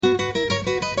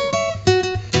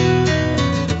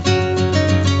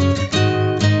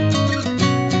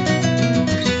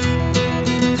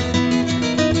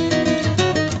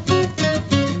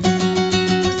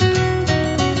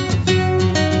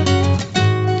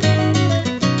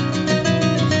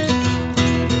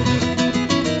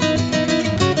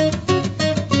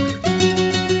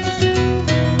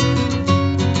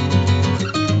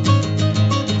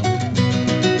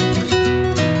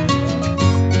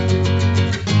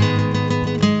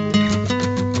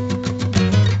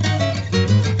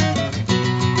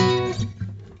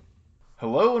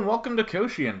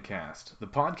Koshian Cast, the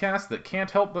podcast that can't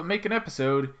help but make an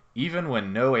episode even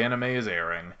when no anime is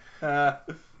airing. Uh,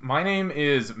 My name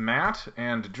is Matt,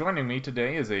 and joining me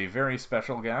today is a very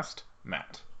special guest,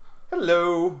 Matt.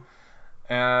 Hello.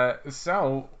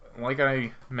 Like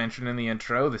I mentioned in the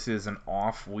intro, this is an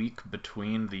off week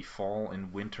between the fall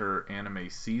and winter anime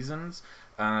seasons.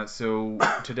 So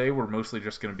today we're mostly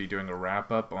just going to be doing a wrap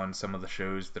up on some of the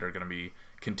shows that are going to be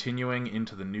continuing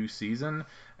into the new season,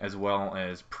 as well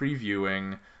as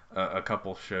previewing a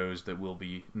couple shows that will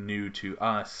be new to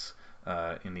us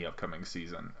in the upcoming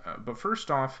season. But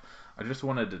first off, I just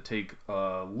wanted to take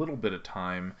a little bit of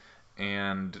time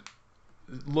and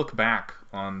look back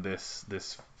on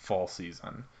this fall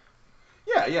season.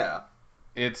 Yeah.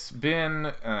 It's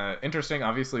been interesting.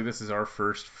 Obviously, this is our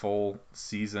first full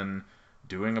season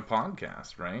doing a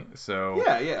podcast, right? So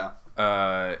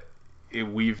Yeah.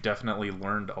 we've definitely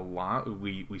learned a lot.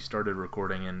 We started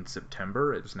recording in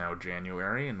September. It's now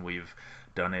January, and we've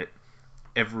done it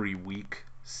every week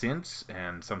since,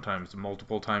 and sometimes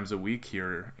multiple times a week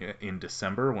here in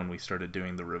December when we started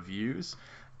doing the reviews.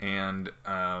 And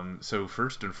so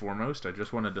first and foremost, I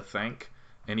just wanted to thank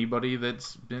anybody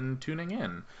that's been tuning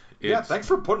in. Yeah, thanks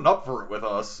for putting up for it with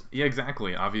us. Yeah,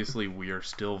 exactly. Obviously, we are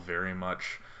still very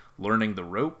much learning the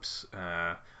ropes.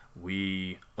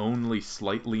 We only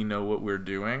slightly know what we're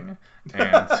doing,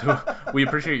 and so we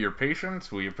appreciate your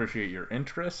patience. We appreciate your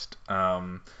interest.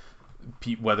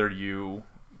 Whether you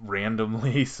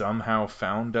randomly somehow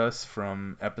found us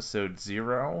from episode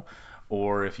 0,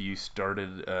 or if you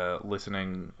started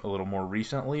listening a little more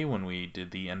recently when we did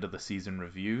the end of the season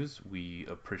reviews, we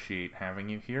appreciate having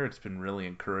you here. It's been really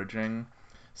encouraging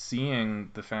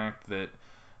seeing the fact that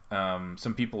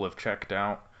some people have checked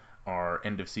out our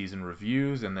end of season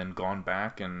reviews and then gone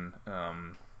back and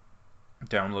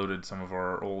downloaded some of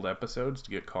our old episodes to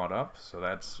get caught up. So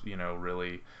that's,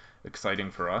 really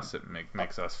exciting for us. It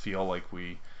makes us feel like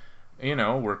we're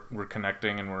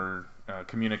connecting and we're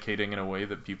communicating in a way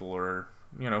that people are,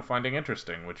 finding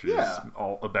interesting, which is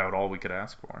all we could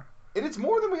ask for. And it's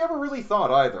more than we ever really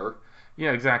thought either.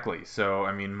 Yeah, exactly. So,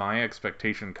 I mean, my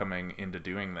expectation coming into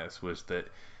doing this was that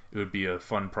it would be a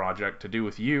fun project to do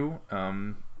with you,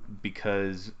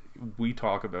 because we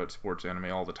talk about sports anime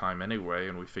all the time anyway,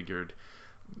 and we figured,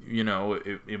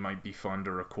 it might be fun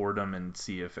to record them and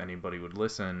see if anybody would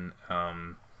listen.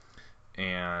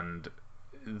 And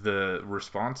the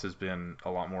response has been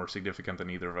a lot more significant than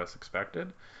either of us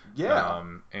expected. Yeah.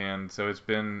 And so it's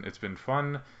been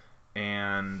fun,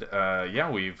 and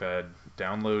we've had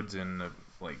downloads in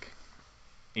like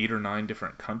 8 or 9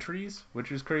 different countries,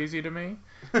 which is crazy to me.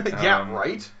 Yeah,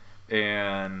 right.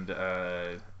 And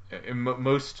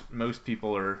most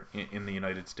people are in the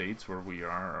United States, where we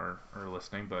are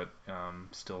listening, but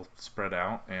still spread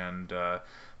out. And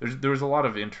there was a lot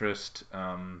of interest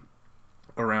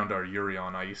around our Yuri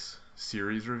on Ice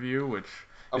series review, which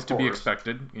is to be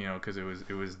expected, because it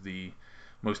was the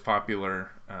most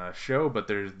popular show, but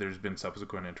there's been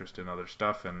subsequent interest in other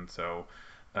stuff, and so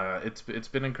it's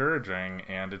been encouraging,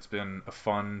 and it's been a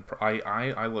fun.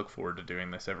 I look forward to doing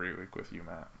this every week with you,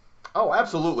 Matt. Oh,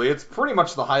 absolutely. It's pretty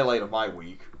much the highlight of my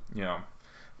week. Yeah.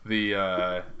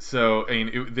 So I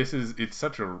mean, it's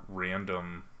such a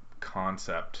random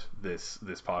concept, this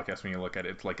podcast. When you look at it,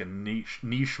 it's like a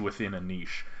niche within a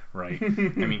niche, right? I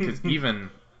mean, because even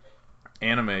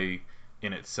anime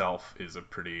in itself is a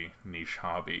pretty niche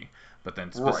hobby, but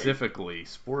then specifically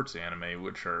sports anime,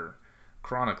 which are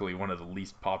chronically one of the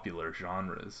least popular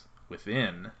genres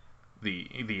within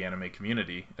the anime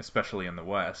community, especially in the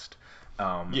West.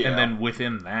 And then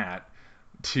within that,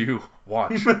 to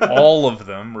watch all of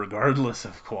them regardless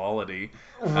of quality,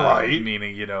 right?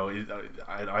 Meaning,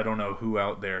 I don't know who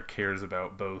out there cares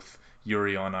about both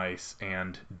Yuri on Ice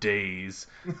and Days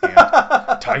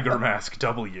and Tiger Mask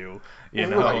W,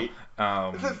 Right.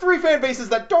 The 3 fan bases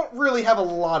that don't really have a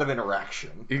lot of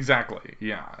interaction. Exactly,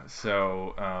 yeah.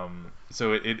 So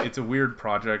it's a weird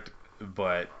project,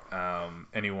 but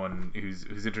anyone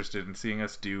who's interested in seeing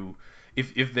us do,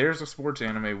 if there's a sports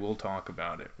anime, we'll talk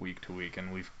about it week to week,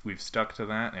 and we've stuck to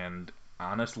that. And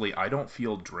honestly, I don't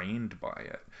feel drained by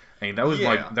it. I mean, that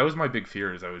was my big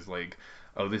fear. Is I was like,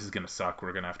 oh, this is gonna suck.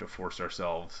 We're gonna have to force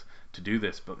ourselves to do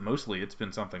this. But mostly, it's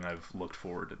been something I've looked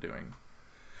forward to doing.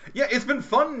 Yeah, it's been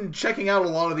fun checking out a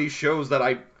lot of these shows that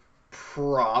I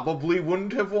probably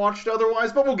wouldn't have watched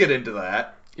otherwise, but we'll get into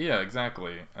that. Yeah,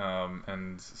 exactly.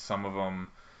 And some of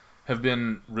them have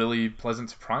been really pleasant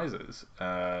surprises.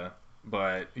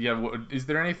 But yeah, is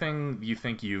there anything you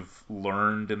think you've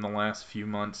learned in the last few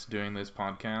months doing this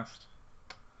podcast?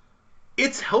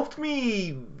 It's helped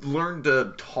me learn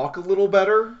to talk a little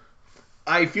better.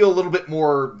 I feel a little bit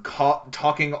more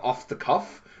talking off the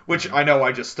cuff, which I know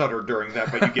I just stuttered during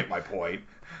that, but you get my point.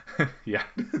 Yeah.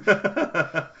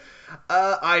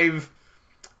 I've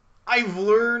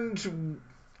learned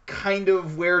kind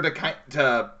of where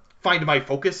to find my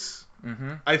focus,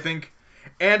 I think.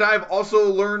 And I've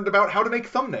also learned about how to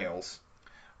make thumbnails.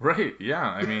 Right, yeah.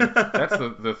 I mean, that's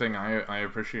the thing I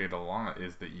appreciate a lot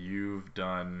is that you've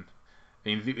done.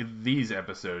 I mean, these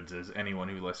episodes, as anyone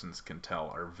who listens can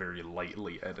tell, are very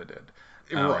lightly edited.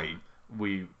 Right.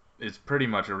 It's pretty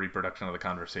much a reproduction of the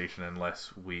conversation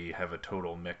unless we have a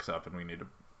total mix-up and we need to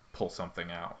pull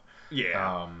something out.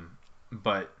 Yeah.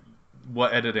 But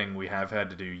what editing we have had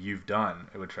to do, you've done,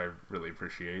 which I really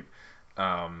appreciate.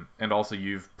 And also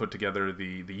you've put together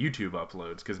the YouTube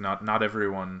uploads because not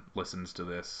everyone listens to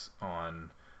this on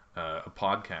a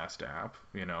podcast app.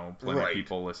 You know, plenty of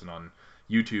people listen on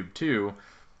YouTube too,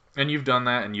 and you've done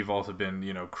that, and you've also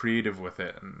been creative with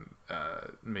it and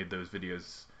made those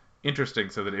videos interesting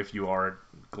so that if you are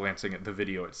glancing at the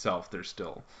video itself, there's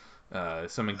still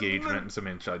some engagement and some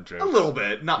inside jokes. A little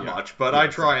bit, not much, but I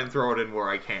try and throw it in where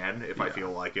I can if I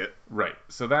feel like it. Right.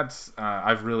 So that's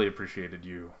I've really appreciated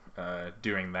you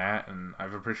doing that, and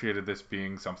I've appreciated this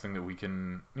being something that we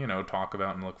can talk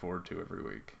about and look forward to every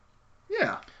week.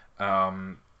 Yeah.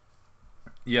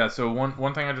 Yeah. So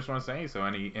one thing I just want to say. So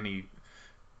any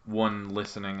one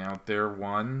listening out there,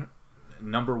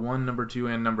 number 1, number 2,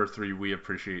 and number 3, we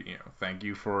appreciate you. Thank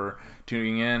you for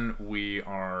tuning in. We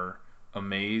are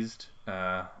amazed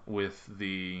with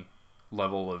the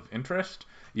level of interest,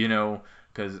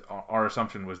 because our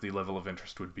assumption was the level of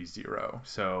interest would be 0.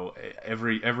 So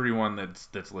everyone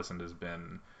that's listened has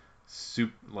been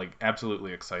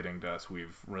absolutely exciting to us.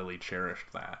 We've really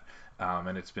cherished that,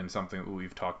 and it's been something that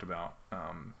we've talked about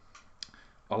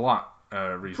a lot.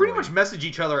 Recently. Pretty much message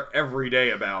each other every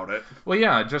day about it. Well,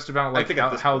 yeah, just about like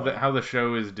how the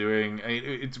show is doing.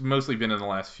 It's mostly been in the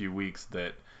last few weeks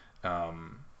that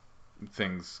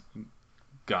things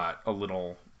got a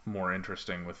little more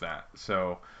interesting with that.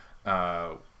 So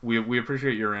we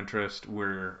appreciate your interest.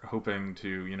 We're hoping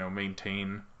to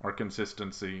maintain our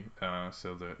consistency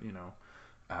so that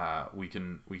we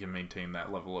can maintain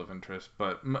that level of interest.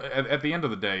 But at the end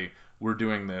of the day, we're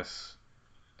doing this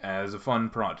as a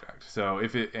fun project. So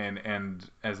if it and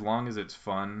as long as it's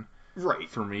fun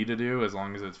for me to do, as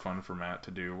long as it's fun for Matt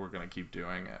to do, we're going to keep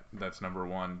doing it. That's number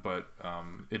one. But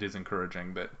it is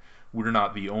encouraging that we're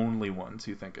not the only ones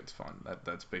who think it's fun.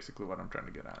 That's basically what I'm trying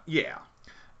to get at. Yeah.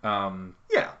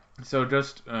 Yeah. So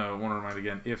just want to remind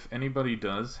again, if anybody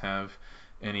does have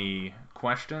any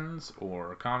questions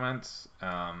or comments,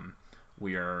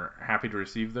 we are happy to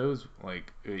receive those.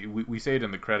 Like we say it in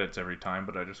the credits every time,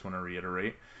 but I just want to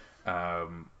reiterate.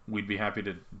 We'd be happy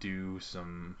to do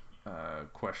some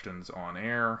questions on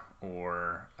air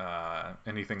or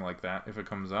anything like that if it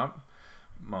comes up.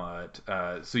 But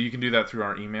so you can do that through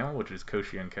our email, which is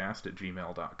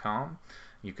koshiancast@gmail.com.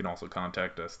 You can also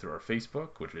contact us through our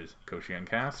Facebook, which is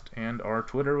Koshiancast, and our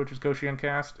Twitter, which is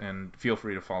Koshiancast. And feel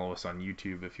free to follow us on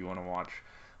YouTube if you want to watch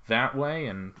that way.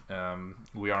 And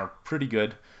we are pretty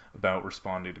good about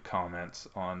responding to comments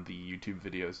on the YouTube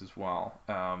videos as well.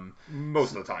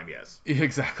 Most of the time, yes.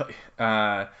 Exactly.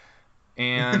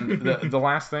 And the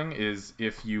last thing is,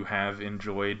 if you have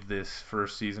enjoyed this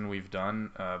first season we've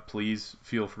done, please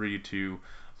feel free to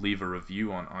leave a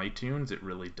review on iTunes. It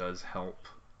really does help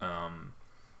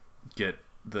get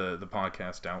the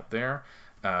podcast out there.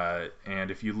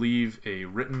 And if you leave a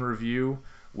written review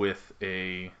with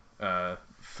a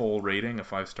full rating, a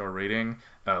 5-star rating,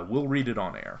 we'll read it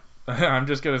on air. I'm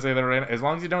just gonna say that right now. As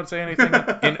long as you don't say anything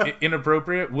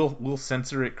inappropriate, we'll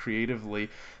censor it creatively.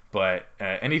 But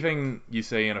anything you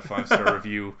say in a 5-star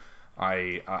review,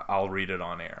 I'll read it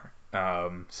on air.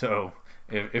 So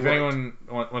if anyone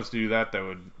wants to do that, that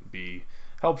would be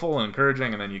helpful and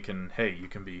encouraging. And then you can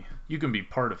be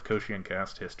part of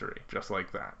Koshiancast history, just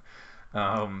like that.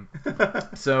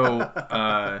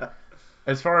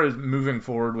 As far as moving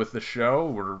forward with the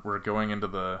show, we're going into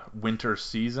the winter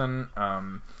season.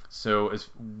 So as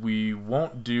we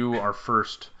won't do our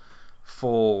first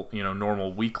full,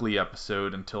 normal weekly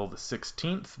episode until the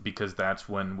 16th, because that's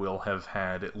when we'll have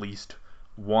had at least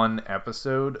one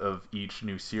episode of each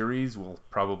new series. We'll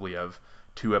probably have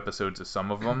 2 episodes of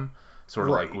some of them, sort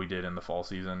of like we did in the fall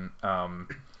season.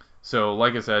 So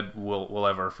like I said, we'll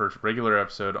have our first regular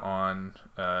episode on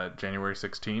January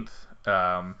 16th.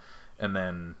 And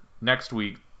then next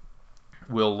week,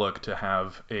 we'll look to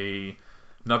have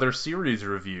another series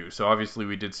review. So obviously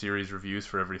we did series reviews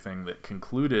for everything that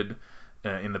concluded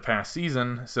in the past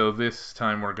season. So this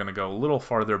time we're going to go a little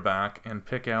farther back and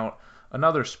pick out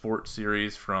another sports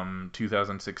series from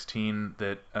 2016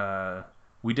 that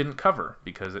we didn't cover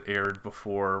because it aired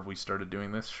before we started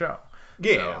doing this show.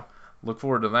 Yeah. So look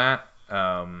forward to that.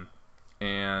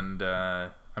 And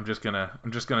I'm just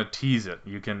gonna tease it.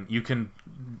 You can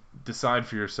decide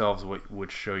for yourselves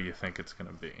which show you think it's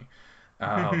gonna be.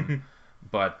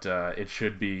 But it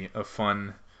should be a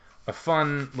fun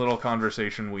little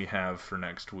conversation we have for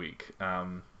next week.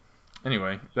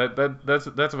 Anyway, that's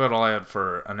about all I had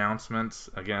for announcements.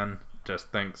 Again, just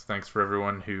thanks for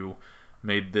everyone who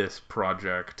made this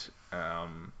project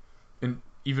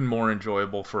even more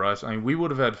enjoyable for us. I mean, we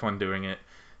would have had fun doing it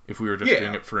if we were just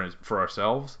doing it for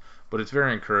ourselves, but it's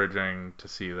very encouraging to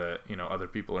see that other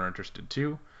people are interested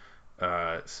too.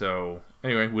 So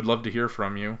anyway, we'd love to hear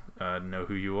from you. Know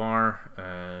who you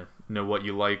are. Know what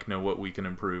you like. Know what we can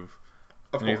improve.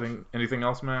 Anything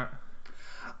else, Matt?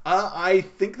 I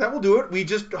think that will do it. We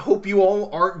just hope you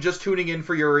all aren't just tuning in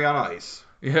for Yuri on Ice.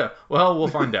 Yeah, well, we'll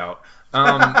find out. So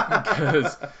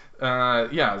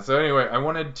anyway, I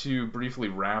wanted to briefly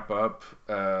wrap up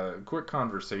a quick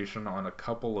conversation on a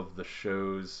couple of the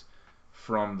shows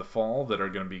from the fall that are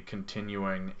going to be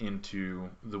continuing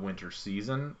into the winter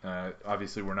season.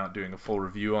 Obviously, we're not doing a full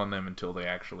review on them until they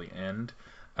actually end.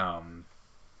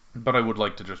 But I would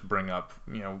like to just bring up,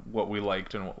 what we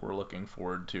liked and what we're looking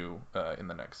forward to in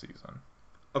the next season.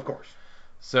 Of course.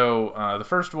 So the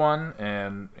first one,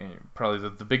 and probably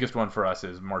the biggest one for us,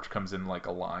 is March Comes In Like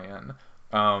a Lion.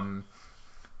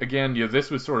 Again, this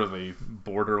was sort of a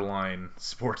borderline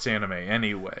sports anime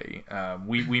anyway.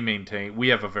 We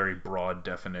have a very broad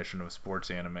definition of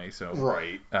sports anime, so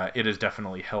right. It has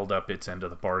definitely held up its end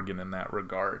of the bargain in that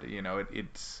regard.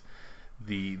 It's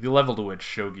the level to which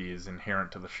shogi is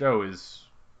inherent to the show is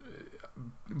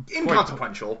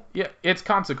inconsequential. It's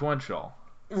consequential.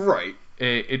 Right.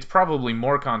 It's probably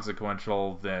more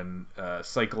consequential than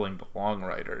cycling to Long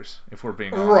Riders, if we're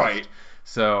being honest. Right.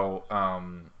 So,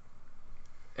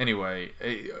 anyway,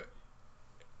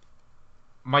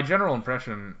 my general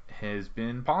impression has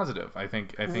been positive. I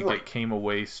think right. It came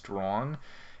away strong.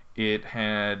 It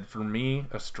had, for me,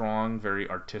 a strong, very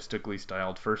artistically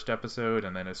styled first episode,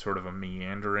 and then a sort of a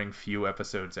meandering few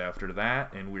episodes after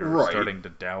that, and we were starting to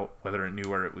doubt whether it knew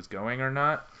where it was going or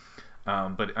not.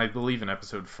 But I believe in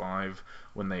episode 5,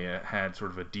 when they had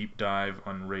sort of a deep dive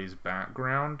on Rei's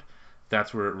background,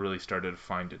 that's where it really started to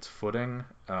find its footing,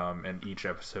 and each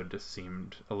episode just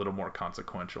seemed a little more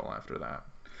consequential after that.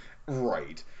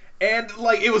 Right. And,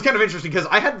 it was kind of interesting, because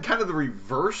I had kind of the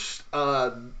reverse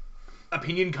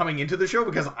opinion coming into the show,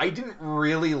 because I didn't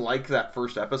really like that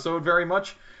first episode very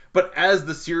much, but as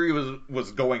the series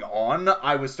was going on,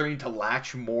 I was starting to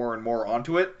latch more and more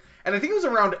onto it, and I think it was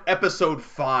around episode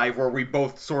 5 where we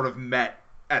both sort of met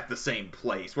at the same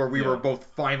place, where we were both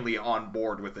finally on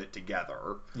board with it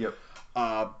together. Yep.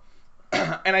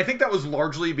 And I think that was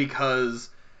largely because,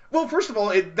 well, first of all,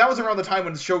 that was around the time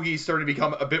when shogi started to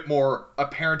become a bit more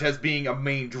apparent as being a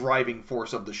main driving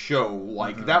force of the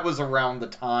show. That was around the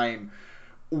time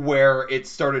where it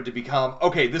started to become,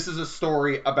 okay, this is a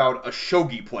story about a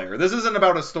shogi player. This isn't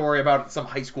about a story about some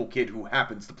high school kid who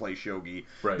happens to play shogi.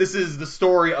 Right. This is the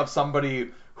story of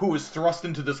somebody who was thrust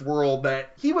into this world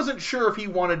that he wasn't sure if he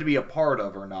wanted to be a part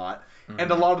of or not. Mm-hmm.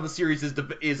 And a lot of the series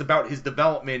is about his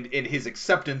development and his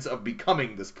acceptance of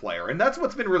becoming this player. And that's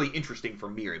what's been really interesting for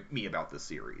me about this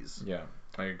series. Yeah,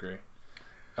 I agree.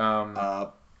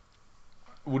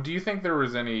 Well, do you think there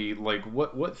was any,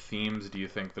 what themes do you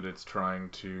think that it's trying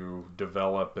to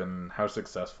develop, and how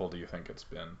successful do you think it's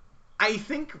been? I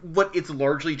think what it's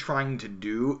largely trying to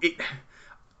do,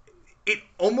 it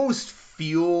almost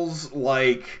feels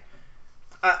like,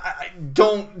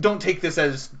 don't take this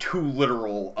as too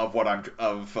literal of what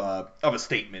of a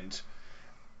statement.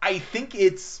 I think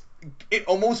it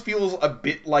almost feels a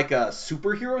bit like a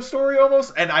superhero story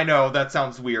almost, and I know that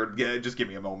sounds weird. Just give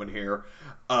me a moment here.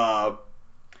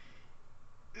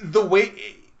 The way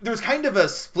there's kind of a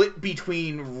split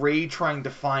between Rei trying to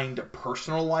find a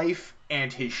personal life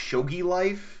and his shogi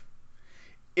life,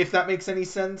 if that makes any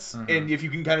sense. Mm-hmm. And if you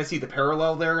can kind of see the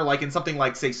parallel there, like in something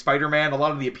like, say, Spider-Man, a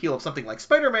lot of the appeal of something like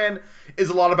Spider-Man is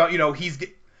a lot about, he's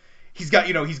got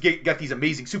these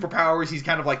amazing superpowers, he's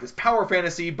kind of like this power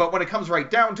fantasy, but when it comes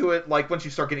right down to it, once you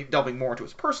start delving more into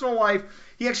his personal life,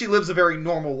 he actually lives a very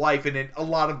normal life, and a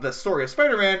lot of the story of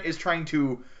Spider-Man is trying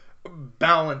to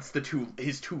balance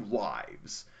his two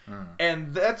lives.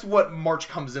 And that's what March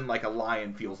Comes In Like a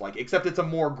Lion feels like, except it's a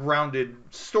more grounded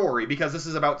story, because this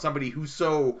is about somebody who's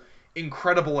so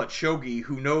incredible at shogi,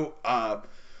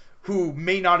 who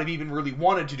may not have even really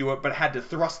wanted to do it, but had to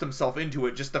thrust himself into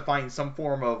it just to find some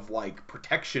form of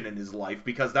protection in his life,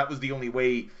 because that was the only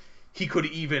way he could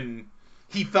even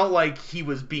he felt like he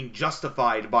was being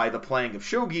justified by the playing of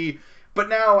shogi. But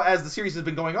now, as the series has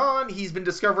been going on, he's been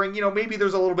discovering, maybe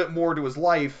there's a little bit more to his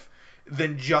life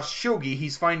than just shogi.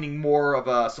 He's finding more of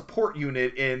a support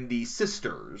unit in the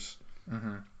sisters.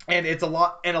 Mm-hmm. And a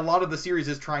lot of the series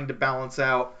is trying to balance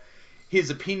out his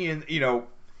opinion,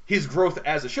 his growth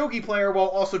as a shogi player, while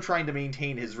also trying to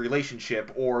maintain his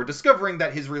relationship, or discovering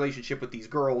that his relationship with these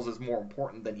girls is more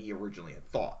important than he originally had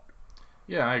thought.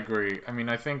 Yeah, I agree. I mean,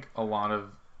 I think a lot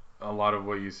of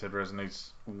what you said resonates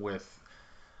with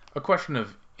a question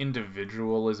of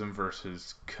individualism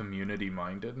versus community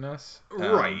mindedness.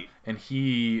 Right. And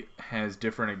he has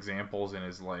different examples in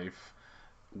his life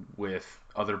with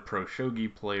other pro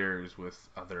shogi players, with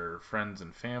other friends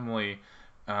and family,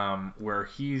 where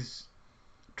he's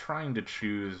trying to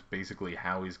choose basically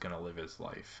how he's going to live his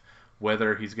life.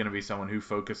 Whether he's going to be someone who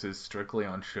focuses strictly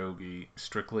on shogi,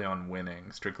 strictly on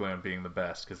winning, strictly on being the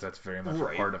best, because that's very much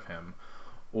a part of him,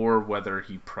 or whether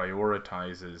he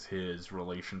prioritizes his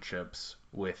relationships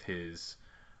with his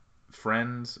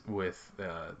friends, with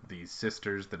these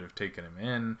sisters that have taken him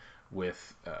in,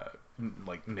 with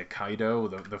like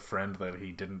Nikaido, the friend that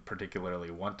he didn't particularly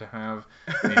want to have,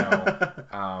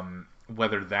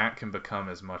 whether that can become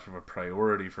as much of a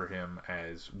priority for him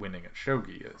as winning at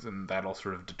shogi is, and that'll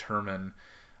sort of determine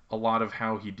a lot of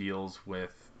how he deals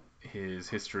with his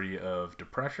history of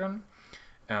depression,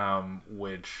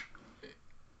 which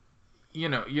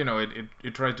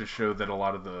it tried to show that a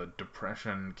lot of the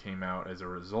depression came out as a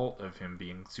result of him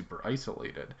being super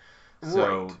isolated.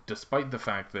 So, despite the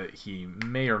fact that he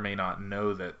may or may not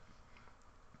know that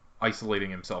isolating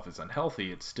himself is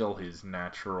unhealthy, it's still his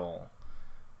natural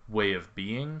way of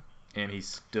being, and he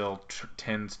still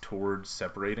tends towards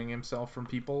separating himself from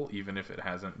people, even if it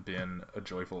hasn't been a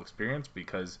joyful experience,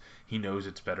 because he knows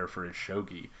it's better for his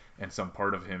shogi, and some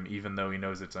part of him, even though he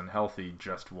knows it's unhealthy,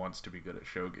 just wants to be good at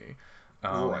shogi.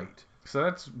 So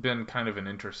that's been kind of an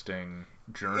interesting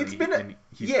journey. He's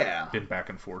been back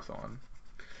and forth on.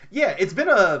 Yeah, it's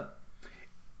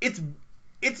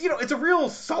a real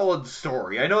solid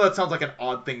story. I know that sounds like an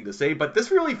odd thing to say, but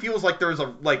this really feels like there's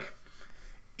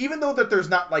even though that there's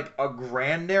not like a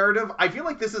grand narrative, I feel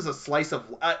like this is a slice of.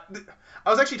 I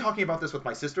was actually talking about this with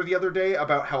my sister the other day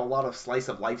about how a lot of slice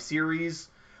of life series,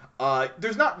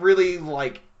 there's not really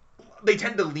like. They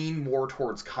tend to lean more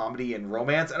towards comedy and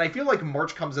romance, and I feel like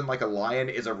March Comes In Like a Lion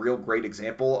is a real great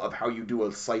example of how you do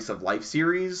a slice of life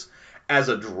series as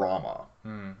a drama.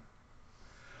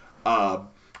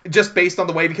 Just based on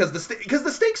the way, because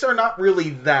the stakes are not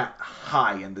really that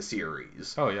high in the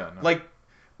series. Oh yeah, no.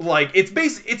 Like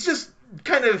it's just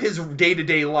kind of his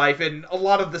day-to-day life, and a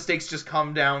lot of the stakes just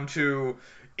come down to,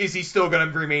 is he still going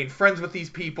to remain friends with these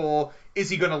people? Is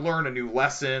he going to learn a new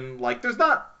lesson? Like there's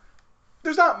not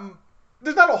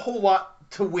a whole lot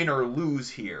to win or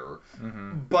lose here,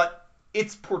 but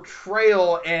its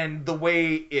portrayal and the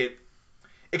way it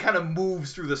kind of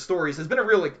moves through the stories has been a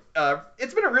real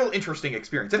interesting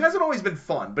experience. It hasn't always been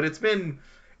fun, but it's been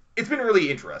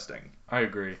really interesting. I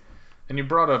agree. And you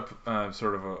brought up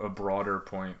sort of a broader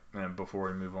point before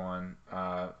we move on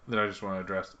that I just want to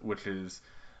address, which is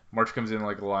March Comes In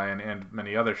Like a Lion and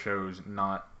many other shows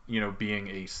not being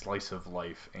a slice of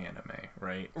life anime,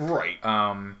 right? Right.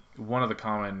 One of the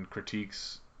common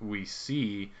critiques we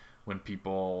see when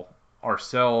people,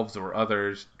 ourselves or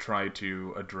others, try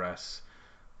to address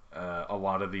a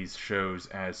lot of these shows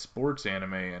as sports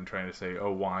anime and trying to say,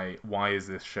 oh, why is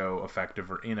this show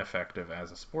effective or ineffective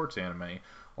as a sports anime?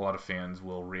 A lot of fans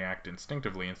will react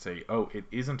instinctively and say, oh, it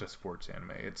isn't a sports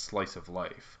anime, it's slice of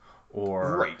life.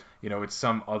 Or, it's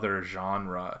some other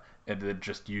genre that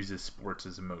just uses sports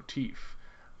as a motif.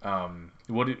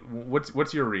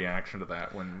 What's your reaction to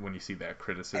that when you see that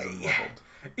criticism leveled?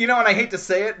 And I hate to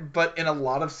say it, but in a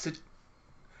lot of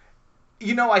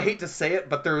I hate to say it,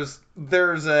 but there's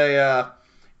a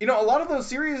a lot of those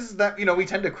series that we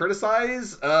tend to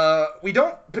criticize, we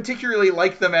don't particularly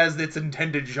like them as its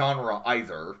intended genre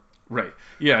either. Right.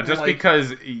 Yeah, just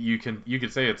because you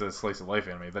could say it's a slice of life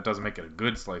anime, that doesn't make it a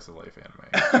good slice of life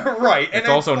anime. Right. It's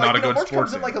also not a good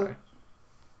sports anime.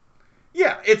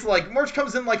 It's like March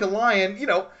Comes In Like a Lion,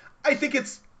 I think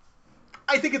it's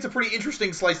a pretty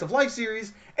interesting slice of life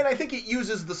series, and I think it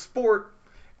uses the sport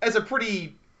as a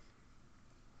pretty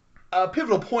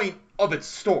pivotal point of its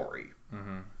story.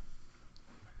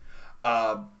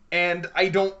 And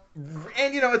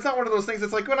it's not one of those things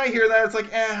that's like, when I hear that, it's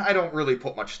like, I don't really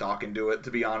put much stock into it,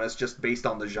 to be honest, just based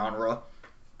on the genre.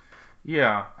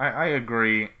 Yeah, I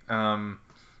agree.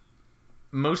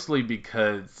 Mostly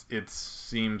because it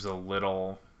seems a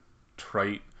little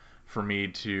trite for me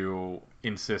to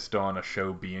insist on a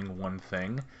show being one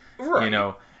thing.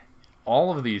 Right.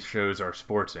 all of these shows are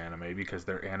sports anime because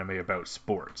they're anime about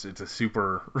sports. It's a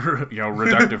super,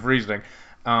 reductive reasoning.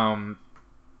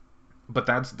 But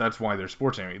that's why they're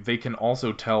sports anime. They can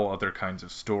also tell other kinds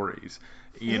of stories.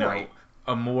 Right.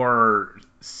 A more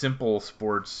simple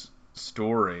sports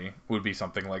story would be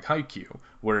something like Haikyuu,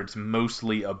 where it's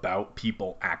mostly about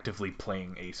people actively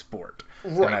playing a sport.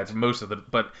 Right. And that's most of the,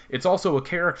 but it's also a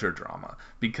character drama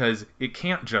because it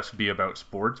can't just be about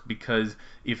sports, because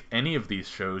if any of these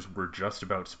shows were just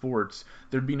about sports,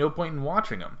 there'd be no point in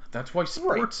watching them. That's why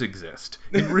sports exist.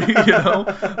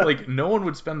 Like no one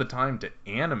would spend the time to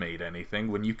animate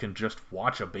anything when you can just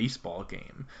watch a baseball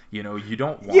game. You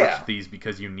don't watch these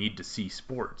because you need to see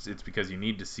sports. It's because you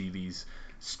need to see these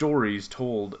stories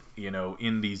told,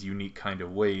 in these unique kind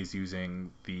of ways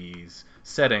using these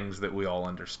settings that we all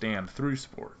understand through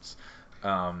sports.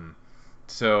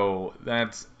 So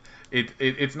that's it.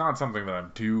 It's not something that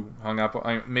I'm too hung up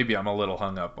on. Maybe I'm a little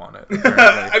hung up on it.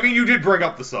 I mean, you did bring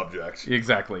up the subject.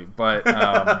 Exactly, but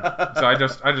so I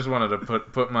just wanted to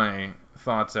put my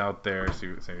thoughts out there, see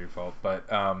what you felt. But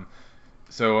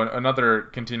so another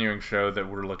continuing show that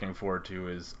we're looking forward to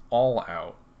is All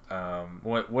Out.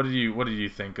 What did you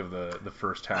think of the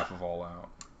first half of All Out?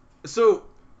 So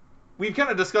we've kind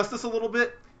of discussed this a little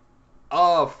bit.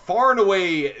 Far and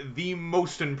away the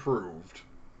most improved.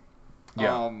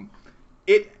 Yeah.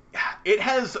 It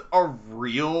has a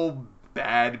real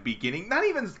bad beginning. Not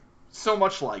even so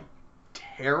much like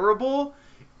terrible.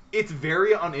 It's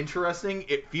very uninteresting.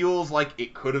 It feels like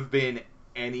it could have been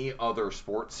any other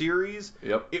sports series.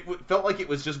 Yep. It felt like it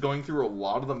was just going through a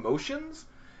lot of the motions.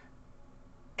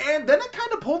 And then it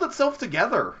kind of pulled itself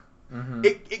together. Mm-hmm.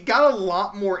 It got a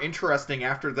lot more interesting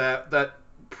after that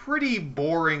pretty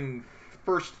boring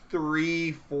first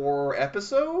 3-4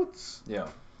 episodes. Yeah.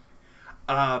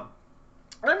 I'm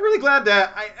really glad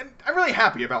that I'm really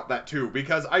happy about that too,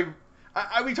 because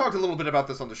we talked a little bit about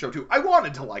this on the show too. I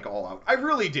wanted to like All Out. I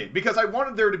really did, because I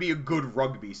wanted there to be a good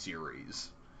rugby series.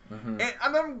 Mm-hmm. And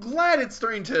I'm glad it's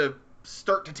starting to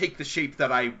take the shape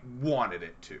that I wanted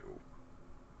it to.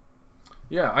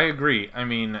 Yeah, I agree. I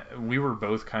mean, we were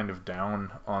both kind of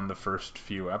down on the first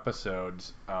few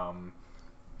episodes, and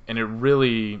it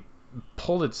really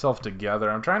pulled itself together.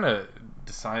 I'm trying to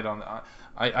decide on...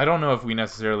 I don't know if we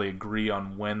necessarily agree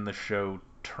on when the show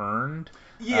turned.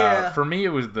 Yeah. For me, it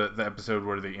was the episode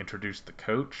where they introduced the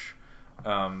coach.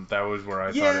 That was where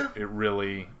I thought it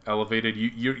really elevated.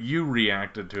 You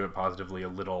reacted to it positively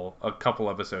a couple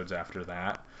episodes after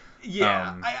that.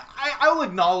 Yeah, I'll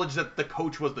acknowledge that the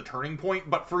coach was the turning point,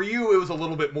 but for you it was a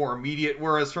little bit more immediate,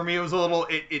 whereas for me it was a little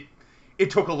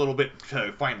it took a little bit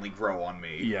to finally grow on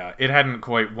me. Yeah, it hadn't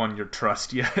quite won your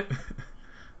trust yet.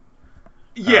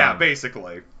 Yeah,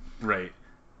 basically. Right.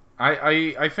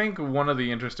 I think one of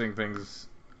the interesting things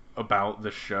about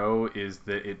the show is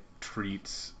that it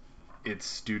treats its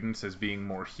students as being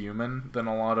more human than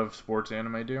a lot of sports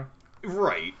anime do.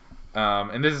 Right.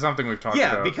 And this is something we've talked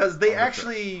about. Yeah, because they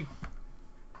actually...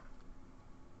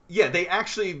 Yeah, they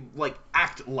actually,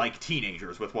 act like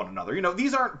teenagers with one another.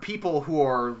 These aren't people who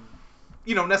are,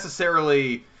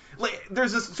 necessarily...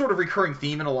 there's this sort of recurring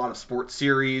theme in a lot of sports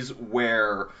series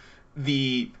where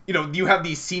you have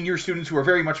these senior students who are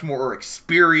very much more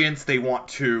experienced. They want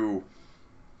to...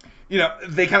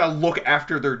 they kind of look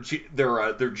after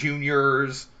their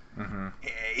juniors. Mm-hmm.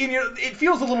 It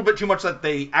feels a little bit too much that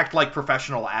they act like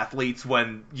professional athletes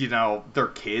when, they're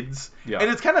kids. Yeah. And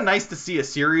it's kind of nice to see a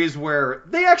series where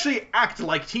they actually act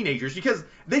like teenagers, because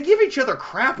they give each other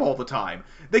crap all the time.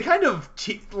 They kind of,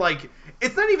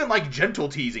 it's not even like gentle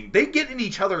teasing. They get in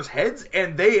each other's heads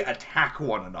and they attack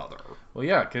one another. Well,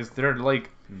 yeah, because they're,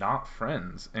 not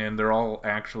friends. And they're all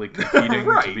actually competing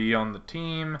Right. to be on the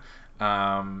team.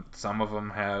 Some of them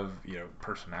have,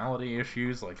 personality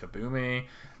issues, like Abumi.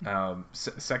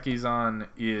 Sekizan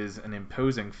is an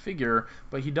imposing figure,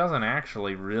 but he doesn't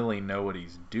actually really know what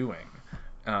he's doing.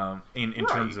 In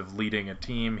terms of leading a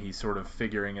team, he's sort of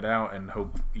figuring it out and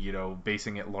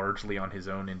basing it largely on his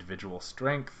own individual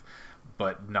strength,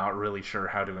 but not really sure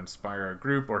how to inspire a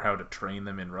group or how to train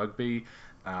them in rugby.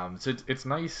 So it's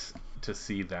nice to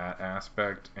see that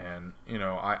aspect, and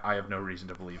I have no reason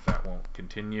to believe that won't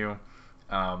continue.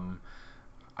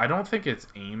 I don't think it's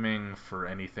aiming for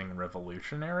anything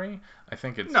revolutionary. I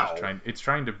think it's just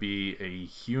trying to be a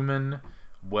human,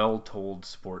 well-told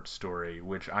sports story,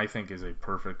 which I think is a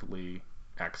perfectly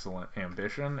excellent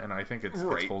ambition, and I think it's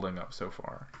holding up so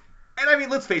far. And I mean,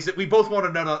 let's face it, we both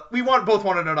wanted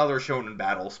another Shonen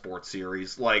Battle sports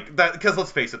series like that, because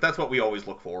let's face it, that's what we always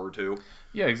look forward to.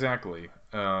 Yeah, exactly.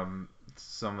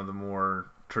 Some of the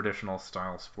more traditional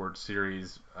style sports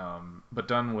series, but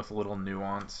done with a little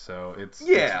nuance. So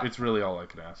it's really all I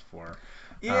could ask for.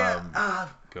 Yeah.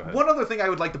 Go ahead. One other thing I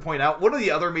would like to point out, one of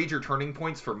the other major turning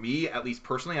points for me, at least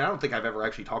personally, and I don't think I've ever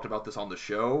actually talked about this on the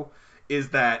show, is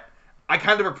that I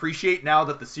kind of appreciate now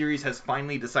that the series has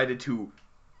finally decided to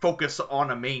focus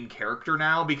on a main character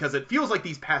now, because it feels like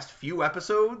these past few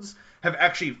episodes have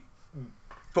actually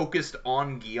focused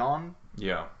on Gion.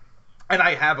 Yeah. And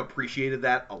I have appreciated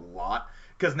that a lot,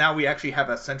 because now we actually have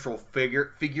a central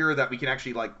figure that we can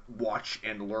actually like watch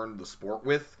and learn the sport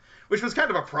with, which was kind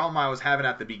of a problem I was having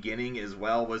at the beginning as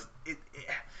well. Was it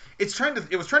was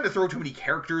trying to throw too many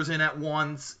characters in at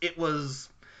once. It was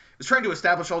trying to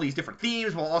establish all these different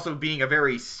themes while also being a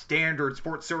very standard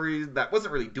sports series that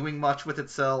wasn't really doing much with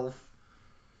itself.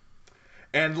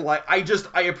 And like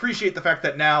I appreciate the fact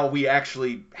that now we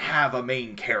actually have a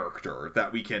main character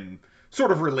that we can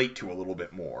sort of relate to a little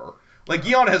bit more. Like,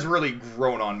 Gion has really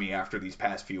grown on me after these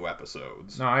past few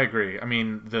episodes. No, I agree. I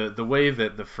mean, the way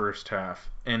that the first half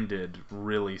ended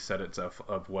really set itself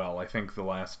up well. I think the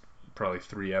last probably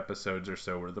 3 episodes or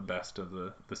so were the best of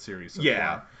the series so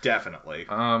far. Definitely.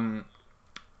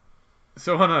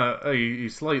 So on a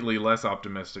slightly less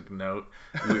optimistic note,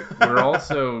 we're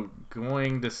also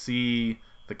going to see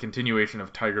the continuation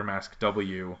of Tiger Mask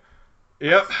W.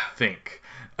 Yep. I think.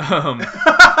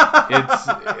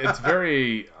 It's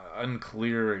very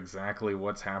unclear exactly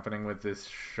what's happening with this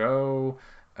show.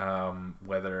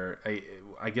 Whether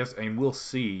I guess we'll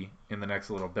see in the next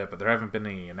little bit, but there haven't been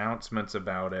any announcements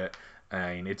about it.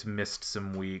 It's missed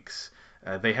some weeks.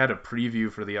 They had a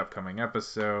preview for the upcoming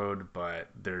episode, but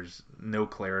there's no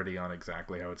clarity on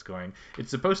exactly how it's going. It's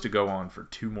supposed to go on for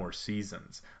 2 more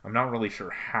seasons. I'm not really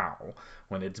sure how,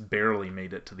 when it's barely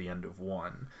made it to the end of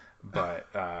 1. But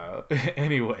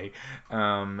anyway,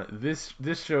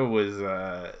 this show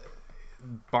was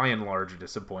by and large a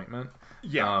disappointment.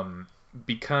 Yeah.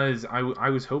 Because I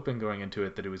was hoping going into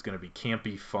it that it was going to be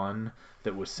campy fun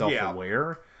that was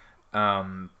self-aware.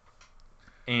 Or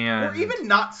even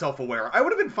not self-aware. I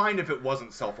would have been fine if it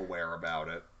wasn't self-aware about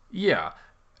it. Yeah.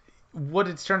 What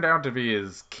it's turned out to be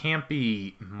is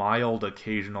campy, mild,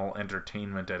 occasional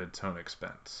entertainment at its own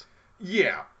expense.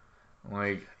 Yeah.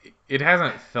 Like, it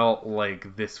hasn't felt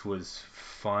like this was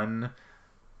fun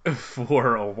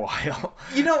for a while.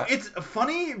 You know, it's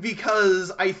funny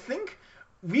because I think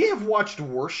we have watched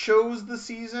worse shows this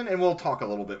season, and we'll talk a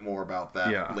little bit more about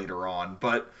that later on,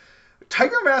 but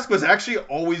Tiger Mask was actually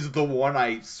always the one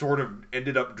I sort of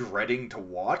ended up dreading to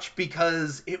watch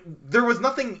because there was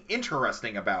nothing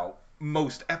interesting about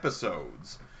most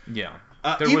episodes. Yeah.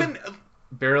 Even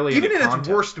barely in content. Its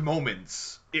worst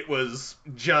moments, it was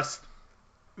just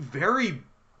very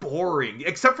boring.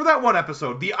 Except for that one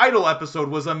episode. The Idol episode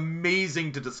was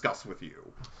amazing to discuss with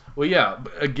you. Well, yeah,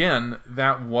 again,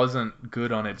 that wasn't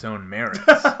good on its own merits.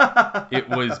 It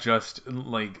was just,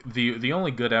 like, the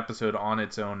only good episode on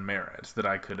its own merits that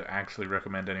I could actually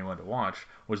recommend anyone to watch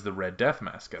was the Red Death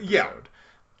Mask episode.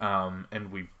 Yeah.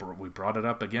 And we brought it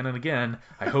up again and again.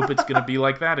 I hope it's going to be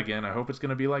like that again. I hope it's going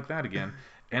to be like that again.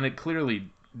 And it clearly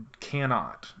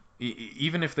cannot.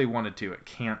 Even if they wanted to, it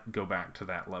can't go back to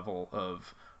that level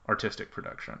of artistic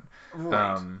production.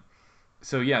 Right.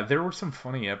 So yeah, there were some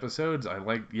funny episodes. I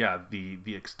like the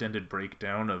extended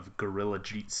breakdown of Gorilla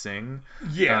Jeet Singh.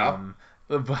 Yeah.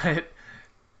 But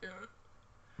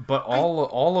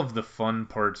all of the fun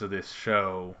parts of this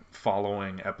show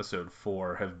following episode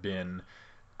 4 have been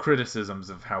criticisms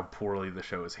of how poorly the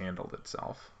show has handled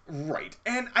itself. Right.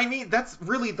 And I mean, that's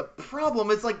really the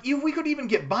problem. It's like we could even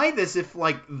get by this if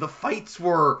like the fights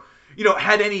were,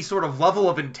 had any sort of level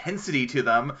of intensity to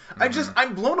them. Mm-hmm.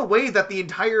 I'm blown away that the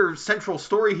entire central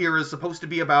story here is supposed to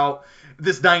be about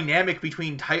this dynamic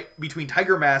between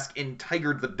Tiger Mask and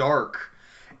Tiger the Dark.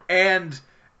 And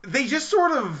they just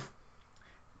sort of,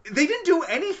 they didn't do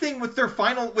anything with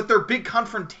their big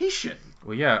confrontation.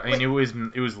 Well, yeah, I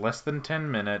mean, it was less than 10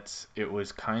 minutes. It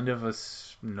was kind of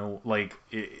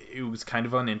it was kind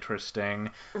of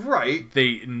uninteresting. Right.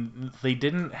 They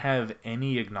didn't have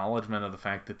any acknowledgement of the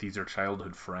fact that these are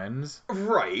childhood friends.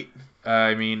 Right.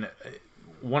 I mean,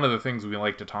 one of the things we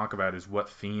like to talk about is what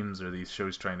themes are these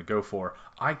shows trying to go for.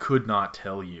 I could not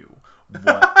tell you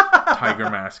what Tiger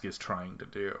Mask is trying to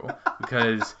do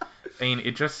because I mean,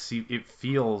 it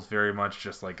feels very much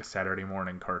just like a Saturday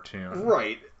morning cartoon.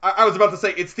 Right. I was about to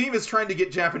say its theme is trying to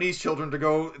get Japanese children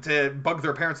to bug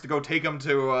their parents to go take them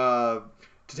to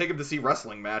see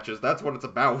wrestling matches. That's what it's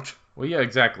about. Well, yeah,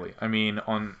 exactly. I mean,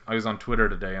 I was on Twitter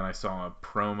today and I saw a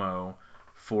promo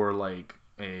for like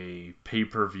a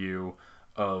pay-per-view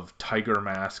of Tiger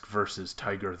Mask versus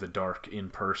Tiger the Dark in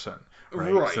person,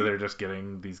 right? Right. So they're just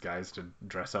getting these guys to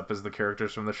dress up as the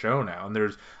characters from the show now.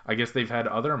 And I guess they've had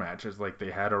other matches, like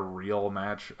they had a real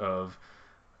match of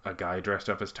a guy dressed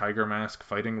up as Tiger Mask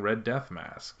fighting Red Death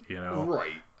Mask, you know?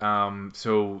 Right.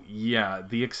 So yeah,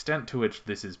 the extent to which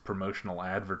this is promotional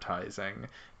advertising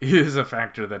is a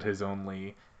factor that has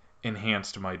only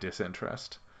enhanced my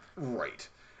disinterest. Right.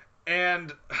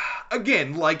 And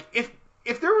again, like if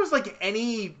there was like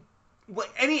any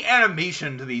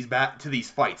animation to these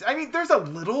fights, I mean, there's a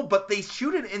little, but they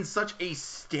shoot it in such a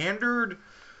standard,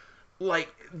 like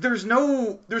there's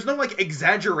no like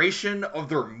exaggeration of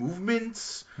their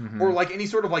movements or like any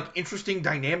sort of like interesting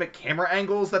dynamic camera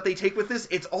angles that they take with this.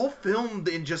 It's all filmed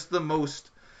in just the most.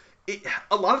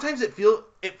 A lot of times it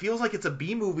feels like it's a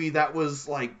B movie that was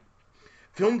like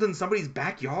filmed in somebody's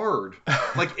backyard,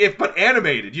 like but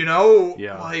animated, you know?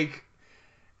 Yeah. Like,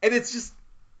 and it's just.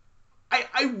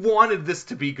 I wanted this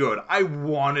to be good. I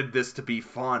wanted this to be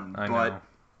fun,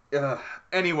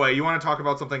 anyway, you want to talk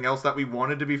about something else that we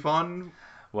wanted to be fun?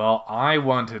 Well, I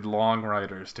wanted Long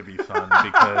Riders to be fun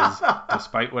because,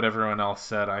 despite what everyone else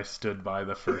said, I stood by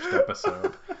the first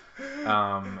episode.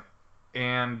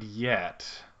 And yet,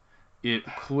 it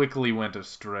quickly went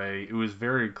astray. It was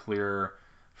very clear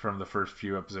from the first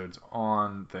few episodes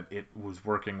on that it was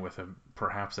working with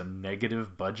perhaps a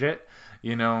negative budget,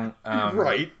 you know?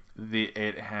 Right.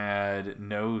 It had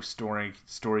no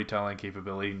storytelling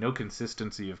capability, no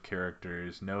consistency of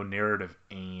characters, no narrative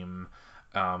aim,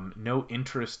 no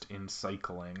interest in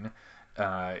cycling.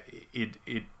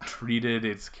 It treated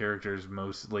its characters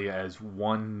mostly as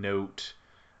one-note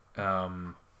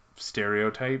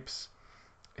stereotypes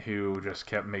who just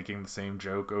kept making the same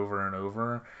joke over and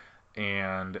over.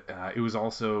 And it was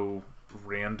also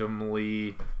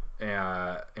randomly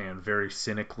and very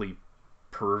cynically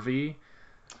pervy.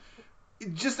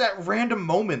 Just at random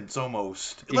moments,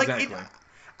 almost. Exactly.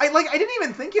 I didn't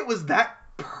even think it was that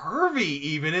pervy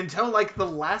even until like the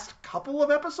last couple of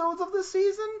episodes of this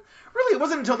season. Really, it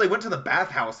wasn't until they went to the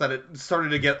bathhouse that it started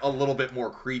to get a little bit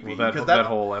more creepy. Well, that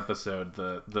whole episode,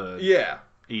 the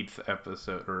 8th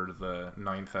episode or the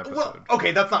 9th episode. Well,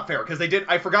 okay, that's not fair because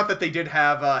I forgot that they did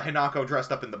have Hinako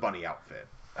dressed up in the bunny outfit.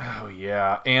 Oh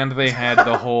yeah, and they had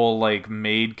the whole like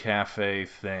maid cafe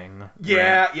thing.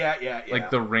 Yeah. Like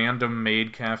the random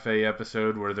maid cafe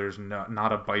episode where there's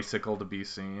not a bicycle to be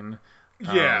seen.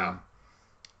 Yeah.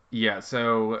 Yeah,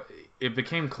 so it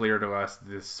became clear to us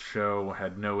this show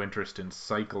had no interest in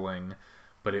cycling,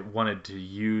 but it wanted to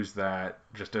use that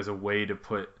just as a way to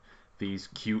put these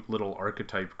cute little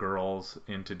archetype girls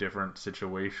into different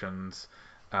situations.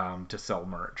 To sell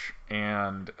merch,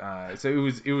 and so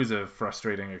it was a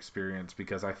frustrating experience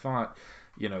because I thought,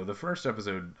 you know, the first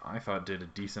episode I thought did a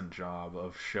decent job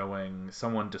of showing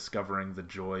someone discovering the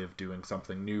joy of doing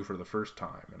something new for the first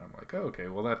time, and I'm like, oh, okay,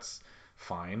 well that's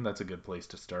fine, that's a good place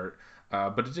to start,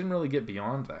 but it didn't really get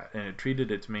beyond that, and it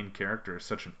treated its main character as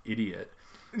such an idiot.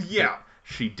 Yeah.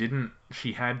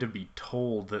 She had to be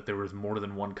told that there was more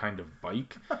than one kind of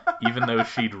bike, even though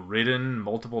she'd ridden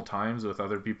multiple times with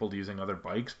other people using other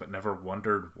bikes, but never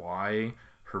wondered why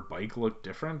her bike looked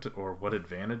different or what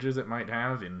advantages it might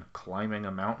have in climbing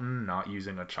a mountain, not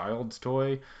using a child's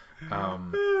toy.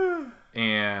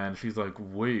 And she's like,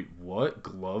 wait, what?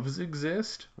 Gloves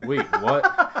exist? Wait,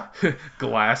 what?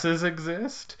 Glasses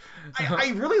exist?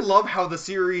 I really love how the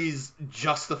series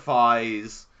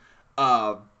justifies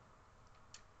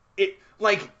it,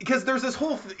 like, because there's this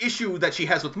whole issue that she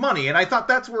has with money, and I thought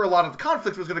that's where a lot of the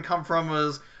conflict was going to come from.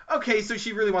 Was okay, so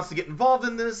she really wants to get involved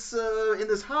in this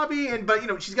hobby, but you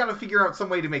know she's got to figure out some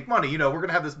way to make money. You know, we're going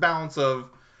to have this balance of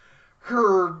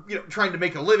her, you know, trying to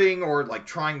make a living or like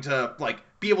trying to like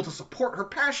be able to support her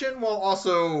passion while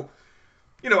also,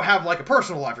 you know, have like a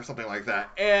personal life or something like that.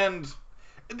 And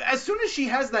as soon as she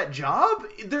has that job,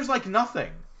 there's like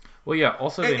nothing. Well, yeah.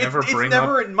 Also, they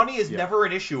money is never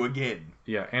an issue again.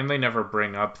 Yeah, and they never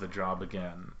bring up the job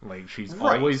again. Like she's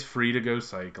Right. always free to go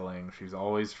cycling. She's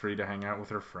always free to hang out with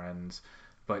her friends.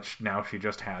 But now she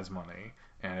just has money,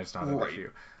 and it's not an Right.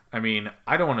 issue. I mean,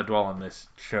 I don't want to dwell on this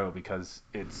show because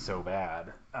it's so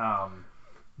bad.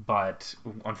 But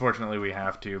unfortunately, we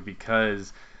have to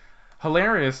because.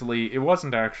 Hilariously, it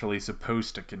wasn't actually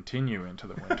supposed to continue into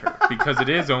the winter because it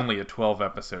is only a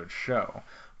 12-episode show.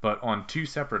 But on 2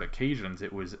 separate occasions,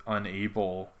 it was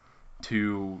unable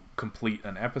to complete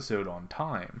an episode on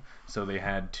time, so they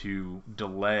had to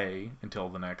delay until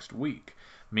the next week,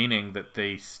 meaning that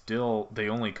they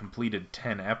only completed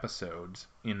 10 episodes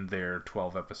in their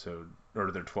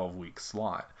 12-week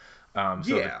slot.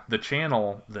 So the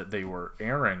channel that they were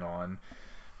airing on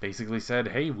basically said,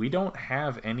 hey, we don't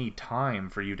have any time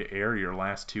for you to air your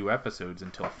last 2 episodes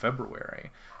until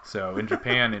February. So in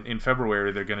Japan, in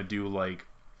February, they're going to do like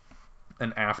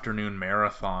an afternoon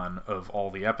marathon of all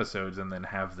the episodes and then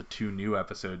have the 2 new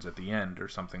episodes at the end or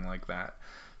something like that.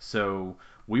 So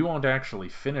we won't actually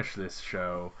finish this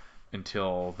show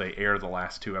until they air the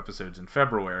last 2 episodes in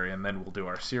February, and then we'll do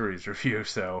our series review.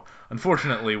 So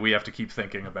unfortunately, we have to keep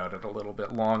thinking about it a little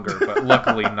bit longer, but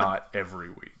luckily not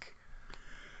every week.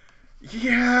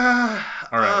 Yeah.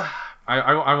 All right.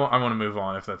 I want to move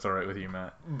on, if that's all right with you,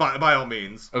 Matt. By all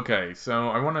means. Okay, so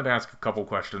I wanted to ask a couple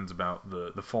questions about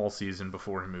the fall season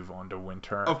before we move on to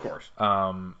winter. Of course.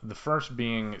 The first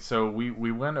being, so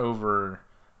we went over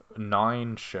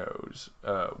 9 shows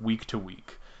week to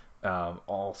week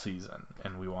all season,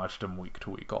 and we watched them week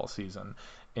to week all season.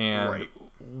 And right.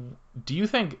 Do you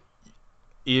think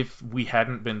if we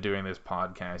hadn't been doing this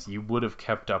podcast, you would have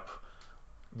kept up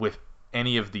with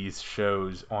any of these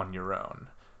shows on your own?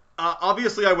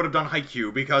 Obviously, I would have done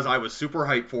Haikyuu because I was super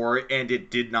hyped for it, and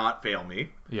it did not fail me.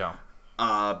 Yeah.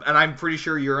 And I'm pretty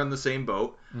sure you're in the same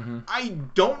boat. Mm-hmm. I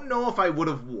don't know if I would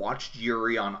have watched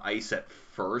Yuri on Ice at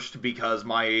first because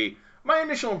my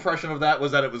initial impression of that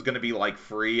was that it was going to be like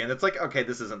free, and it's like, okay,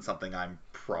 this isn't something I'm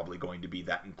probably going to be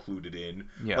that included in.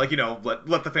 Yeah. Like,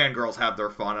 let the fangirls have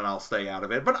their fun, and I'll stay out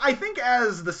of it. But I think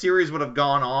as the series would have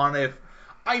gone on, if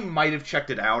I might have checked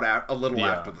it out a little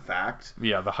after the fact.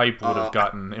 Yeah, the hype would have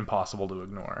gotten impossible to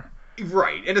ignore.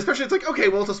 Right, and especially it's like, okay,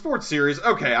 well, it's a sports series.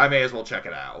 Okay, I may as well check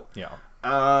it out. Yeah.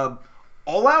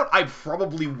 All Out, I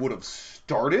probably would have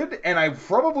started, and I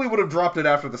probably would have dropped it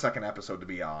after the second episode, to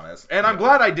be honest. And I'm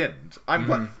glad I didn't. I'm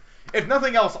glad. If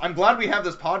nothing else, I'm glad we have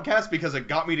this podcast because it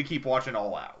got me to keep watching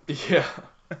All Out. Yeah.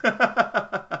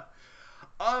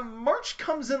 March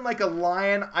Comes In Like a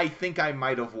Lion, I think I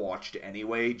might have watched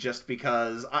anyway, just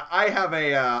because I have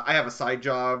a side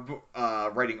job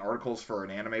writing articles for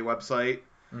an anime website,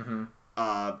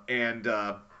 and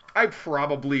I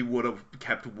probably would have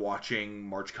kept watching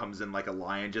March Comes In Like a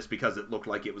Lion just because it looked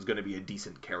like it was going to be a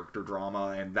decent character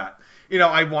drama, and that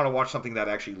I want to watch something that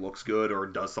actually looks good or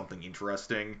does something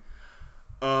interesting.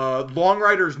 Long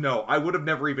Riders, no. I would have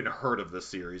never even heard of this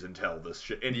series until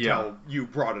you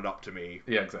brought it up to me.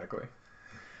 Yeah, exactly.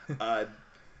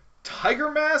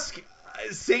 Tiger Mask,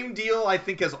 same deal, I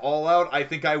think, as All Out. I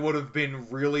think I would have been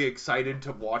really excited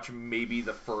to watch maybe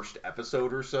the first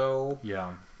episode or so.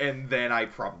 Yeah. And then I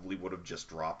probably would have just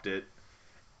dropped it.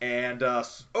 And,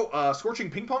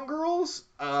 Scorching Ping Pong Girls?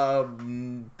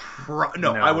 No,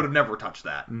 I would have never touched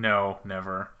that. No,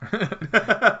 never.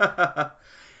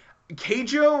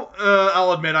 Keijo,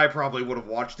 I'll admit I probably would have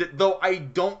watched it, though I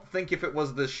don't think if it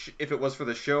was for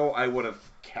the show, I would have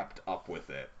kept up with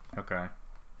it. Okay.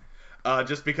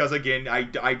 Just because, again,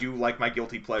 I do like my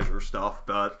guilty pleasure stuff,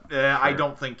 but sure. I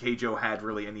don't think Keijo had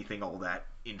really anything all that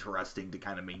interesting to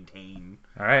kind of maintain.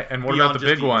 All right, and what about the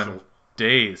big one?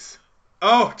 Days.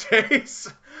 Oh,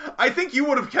 Days! I think you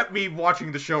would have kept me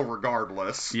watching the show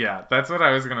regardless. Yeah, that's what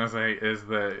I was going to say, is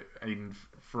that,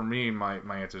 for me, my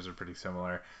answers are pretty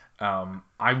similar.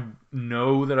 I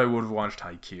know that I would have watched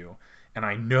Haikyuu, and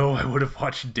I know I would have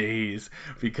watched Days,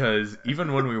 because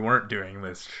even when we weren't doing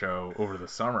this show over the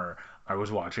summer, I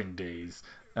was watching Days.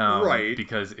 Right.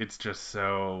 Because it's just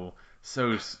so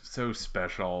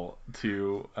special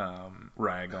to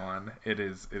rag on. It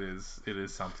is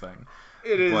something.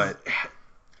 It is. But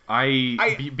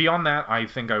beyond that, I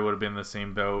think I would have been in the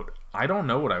same boat. I don't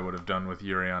know what I would have done with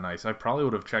Yuri on Ice. I probably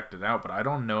would have checked it out, but I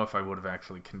don't know if I would have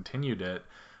actually continued it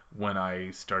when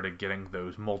I started getting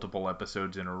those multiple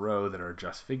episodes in a row that are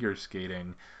just figure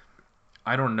skating.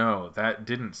 I don't know. That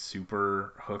didn't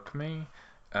super hook me.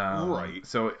 Right.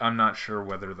 So I'm not sure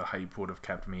whether the hype would have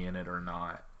kept me in it or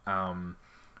not.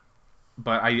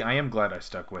 But I am glad I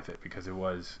stuck with it because it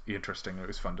was interesting. It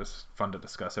was fun to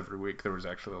discuss every week. There was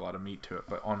actually a lot of meat to it.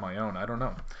 But on my own, I don't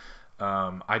know.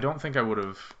 I don't think I would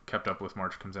have kept up with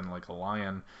March Comes In Like a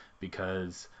Lion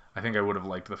because I think I would have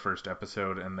liked the first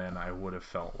episode and then I would have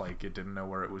felt like it didn't know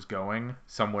where it was going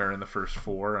somewhere in the first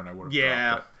 4 and I would have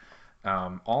dropped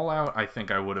it. All Out, I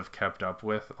think I would have kept up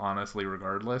with, honestly,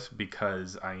 regardless,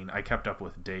 because I kept up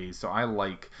with Days. So I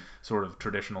like sort of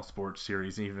traditional sports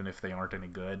series, even if they aren't any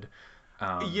good.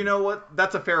 You know what?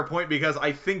 That's a fair point because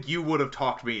I think you would have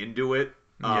talked me into it.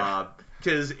 Yeah.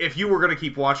 Because if you were going to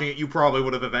keep watching it, you probably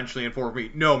would have eventually informed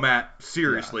me, no, Matt,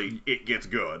 seriously, it gets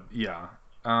good. Yeah.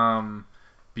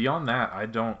 Beyond that, I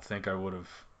don't think I would have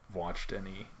watched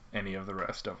any of the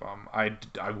rest of them. I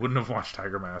wouldn't have watched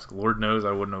Tiger Mask. Lord knows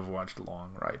I wouldn't have watched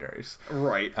Long Riders.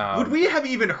 Right. Would we have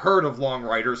even heard of Long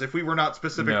Riders if we were not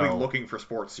specifically looking for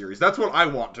sports series? That's what I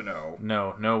want to know.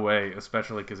 No way.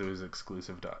 Especially because it was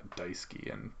exclusive to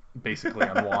Daisuke and basically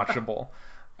unwatchable.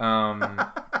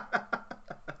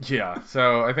 Yeah.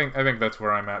 So I think that's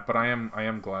where I'm at. But I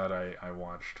am glad I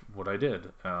watched what I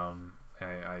did.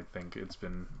 I think it's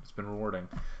been rewarding.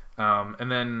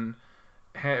 And then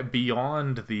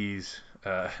beyond these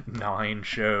 9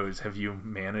 shows, have you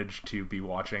managed to be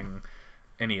watching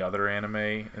any other anime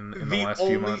in the last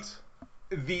few months?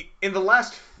 In the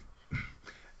last,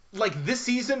 like this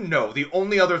season, no. The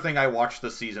only other thing I watched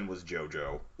this season was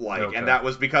JoJo. Okay. And that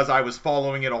was because I was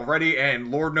following it already,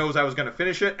 and Lord knows I was going to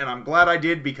finish it, and I'm glad I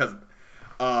did because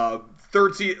the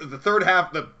third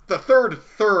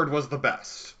third was the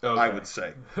best. Okay. I would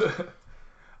say.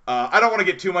 I don't want to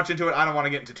get too much into it. I don't want to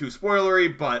get into too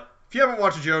spoilery, but if you haven't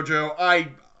watched JoJo,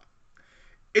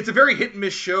 it's a very hit and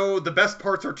miss show. The best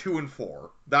parts are 2 and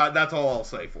 4. That's all I'll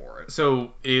say for it.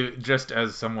 So, just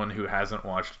as someone who hasn't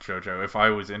watched JoJo, if I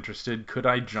was interested, could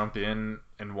I jump in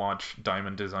and watch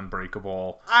Diamond is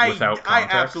Unbreakable without context? I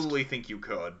absolutely think you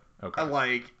could.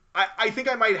 Okay. I think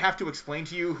I might have to explain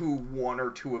to you who 1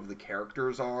 or 2 of the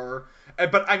characters are,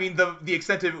 but I mean the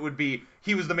extent of it would be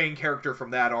he was the main character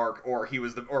from that arc, or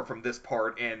or from this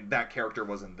part, and that character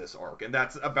was in this arc, and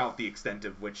that's about the extent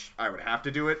of which I would have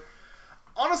to do it.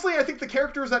 Honestly, I think the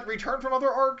characters that return from other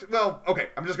arcs, well, okay,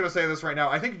 I'm just gonna say this right now.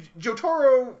 I think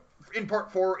Jotaro in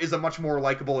Part 4 is a much more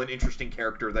likable and interesting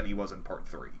character than he was in Part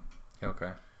 3.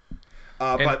 Okay.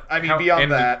 But I mean,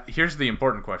 beyond that, here's the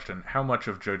important question: how much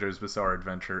of JoJo's Bizarre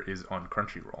Adventure is on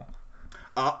Crunchyroll?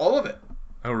 All of it.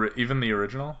 Oh, even the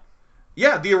original?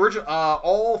 Yeah, the original.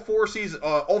 All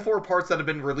 4 parts that have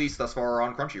been released thus far are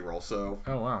on Crunchyroll. So.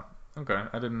 Oh wow. Okay,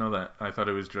 I didn't know that. I thought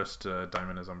it was just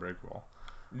Diamond is Unbreakable.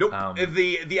 Nope.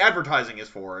 The advertising is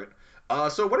for it.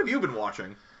 So what have you been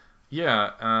watching?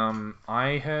 Yeah.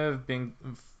 I have been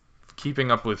keeping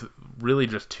up with really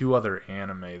just 2 other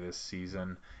anime this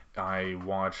season. I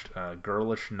watched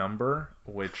Girlish Number,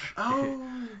 which,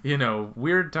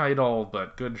 weird title,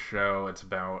 but good show. It's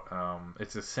about,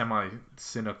 it's a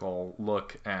semi-cynical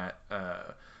look at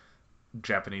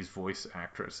Japanese voice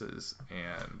actresses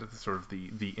and sort of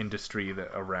the industry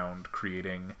around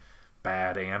creating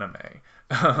bad anime.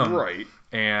 Right.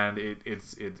 And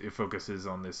it focuses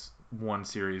on this one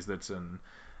series that's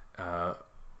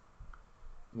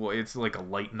it's like a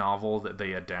light novel that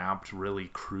they adapt really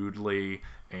crudely,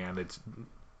 and it's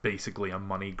basically a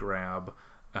money grab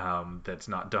that's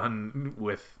not done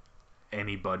with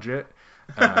any budget,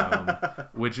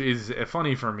 which is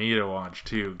funny for me to watch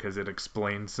too, because it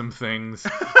explains some things,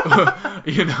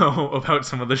 about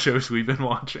some of the shows we've been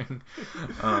watching.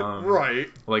 Right.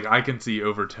 Like I can see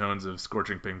overtones of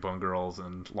Scorching Ping Pong Girls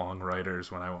and Long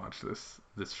Riders when I watch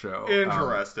this show.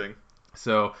 Interesting.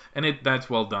 So, and that's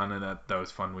well done, and that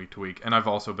was fun week to week. And I've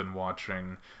also been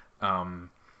watching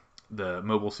the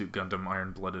Mobile Suit Gundam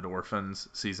Iron Blooded Orphans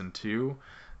Season 2,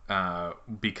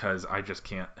 because I just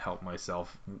can't help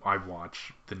myself. I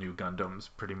watch the new Gundams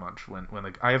pretty much when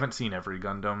I haven't seen every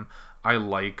Gundam. I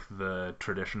like the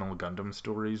traditional Gundam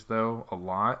stories, though, a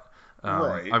lot.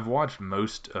 Right. I've watched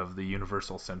most of the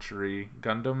Universal Century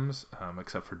Gundams,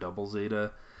 except for Double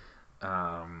Zeta.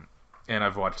 And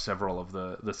I've watched several of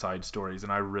the side stories,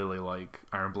 and I really like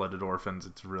Iron Blooded Orphans.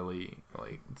 It's really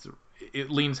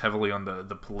it leans heavily on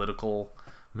the political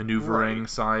maneuvering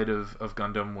side of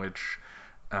Gundam, which,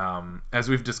 as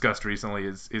we've discussed recently,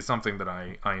 is something that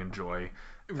I enjoy.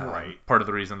 Right. Part of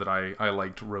the reason that I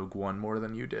liked Rogue One more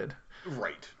than you did.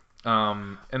 Right.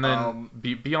 And then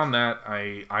beyond that,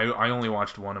 I only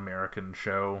watched one American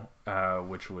show,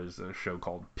 which was a show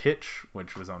called Pitch,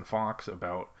 which was on Fox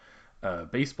about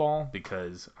baseball,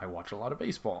 because I watch a lot of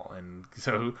baseball. And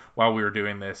so while we were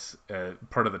doing this,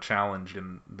 part of the challenge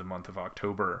in the month of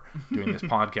October doing this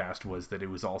podcast was that it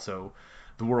was also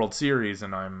the World Series,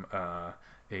 and I'm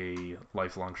a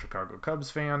lifelong Chicago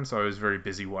Cubs fan, so I was very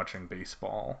busy watching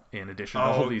baseball in addition to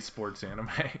all these sports anime.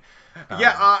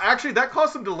 Actually, that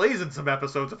caused some delays in some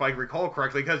episodes, if I recall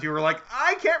correctly, because you were like,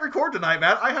 I can't record tonight,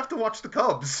 Matt. I have to watch the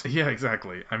Cubs. Yeah,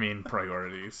 exactly. I mean,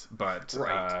 priorities. But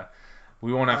right.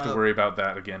 We won't have to worry about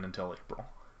that again until April.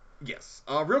 Yes.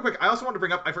 Real quick, I also want to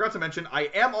bring up, I forgot to mention,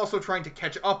 I am also trying to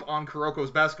catch up on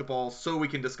Kuroko's Basketball so we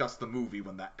can discuss the movie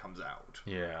when that comes out.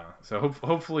 Yeah. So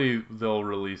hopefully they'll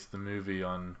release the movie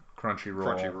on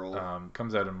Crunchyroll.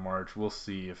 Comes out in March. We'll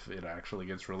see if it actually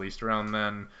gets released around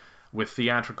then. With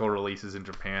theatrical releases in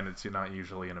Japan, it's not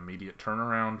usually an immediate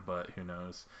turnaround, but who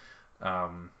knows.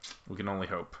 We can only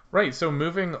hope. Right, so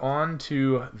moving on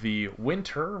to the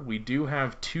winter, we do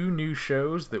have 2 new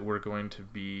shows that we're going to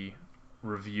be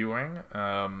reviewing.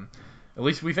 At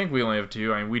least we think we only have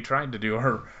 2. I mean, we tried to do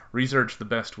our research the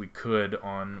best we could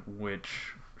on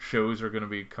which shows are going to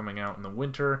be coming out in the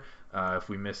winter. If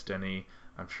we missed any,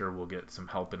 I'm sure we'll get some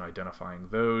help in identifying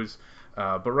those.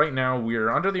 But right now, we're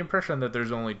under the impression that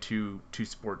there's only two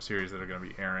sports series that are going to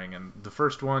be airing, and the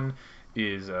first one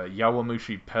is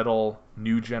Yowamushi Pedal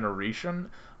New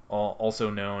Generation, also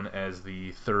known as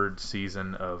the 3rd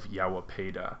season of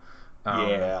Yowapeda.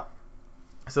 Yeah.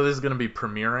 So this is going to be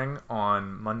premiering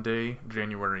on Monday,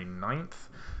 January 9th,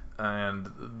 and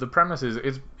the premise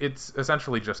is it's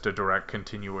essentially just a direct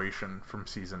continuation from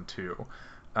season 2.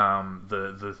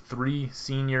 The 3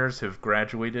 seniors have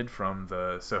graduated from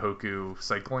the Sahoku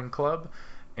Cycling Club,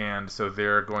 and so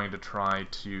they're going to try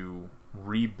to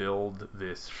rebuild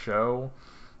this show.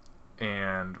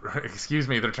 And, excuse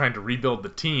me, they're trying to rebuild the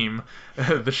team.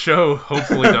 The show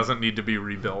hopefully doesn't need to be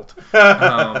rebuilt.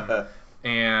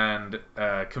 And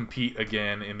compete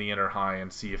again in the Inter High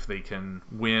and see if they can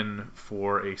win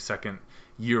for a second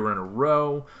year in a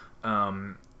row.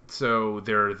 So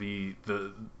they're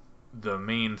the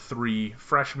main 3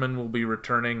 freshmen will be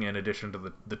returning, in addition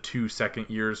to the 2 second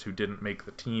years who didn't make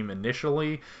the team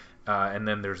initially. And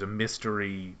then there's a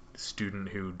mystery student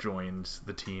who joins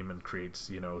the team and creates,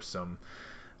 some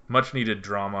much needed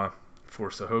drama for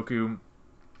Sahoku.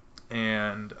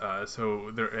 And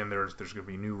so there's going to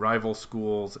be new rival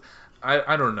schools.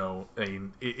 I don't know. I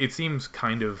mean, it seems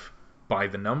kind of by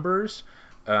the numbers.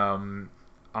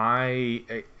 I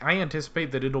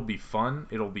anticipate that it'll be fun.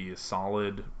 It'll be a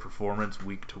solid performance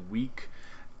week to week.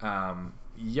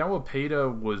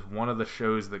 Yowapeda was one of the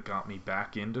shows that got me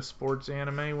back into sports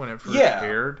anime when it first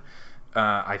aired.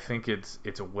 I think it's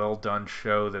a well done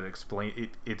show that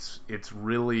it's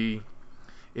really,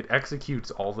 it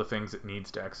executes all the things it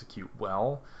needs to execute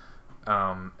well.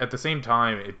 At the same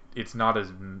time, it's not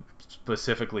as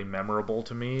specifically memorable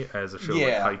to me as a show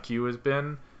like Haikyuu has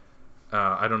been.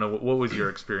 I don't know, what was your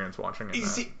experience watching it?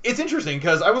 See, it's interesting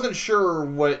because I wasn't sure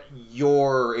what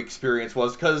your experience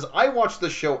was, because I watched the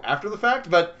show after the fact,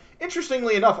 but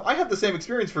interestingly enough, I had the same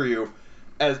experience for you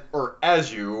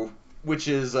as you, which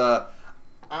is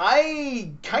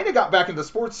I kind of got back into the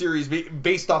sports series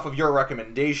based off of your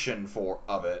recommendation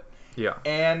of it. Yeah.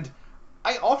 And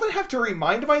I often have to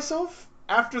remind myself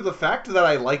after the fact that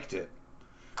I liked it,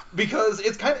 because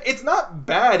it's not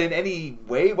bad in any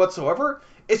way whatsoever.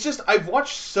 It's just I've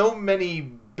watched so many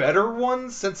better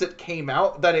ones since it came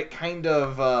out that it's kind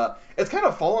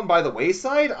of fallen by the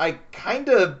wayside. I kind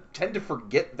of tend to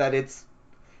forget that it's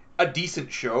a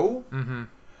decent show. Mm-hmm.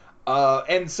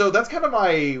 And so that's kind of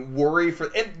my worry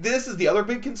and this is the other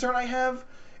big concern I have,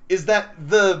 is that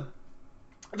the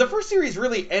first series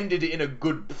really ended in a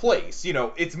good place.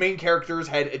 Its main characters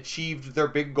had achieved their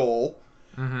big goal.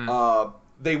 Mm-hmm.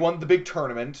 They won the big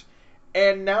tournament,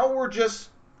 and now we're just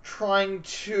trying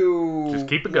to just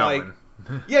keep it going.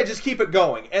 Just keep it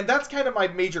going, and that's kind of my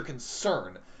major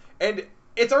concern. And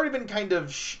it's already been kind of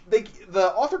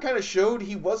the author kind of showed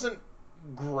he wasn't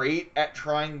great at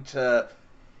trying to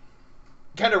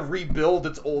kind of rebuild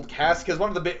its old cast, because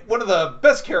one of the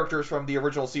best characters from the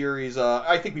original series,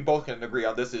 I think we both can agree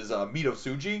on this, is Mito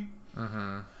Tsuji.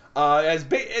 Mm-hmm.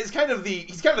 He's kind of the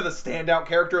standout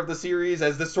character of the series,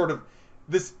 as this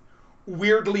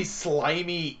weirdly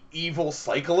slimy evil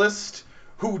cyclist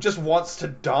who just wants to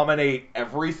dominate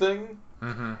everything.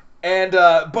 Mm-hmm. And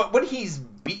but when he's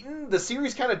beaten, the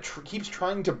series kind of keeps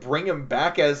trying to bring him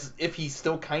back as if he's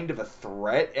still kind of a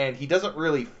threat, and he doesn't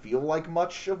really feel like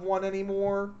much of one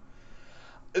anymore.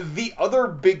 The other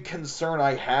big concern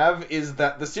I have is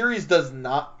that the series does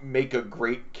not make a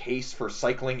great case for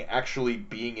cycling actually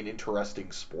being an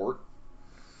interesting sport.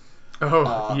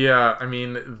 Oh, yeah, I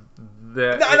mean,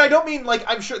 and I don't mean,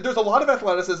 I'm sure there's a lot of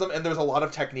athleticism and there's a lot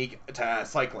of technique to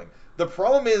cycling. The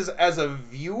problem is, as a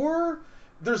viewer,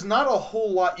 there's not a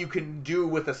whole lot you can do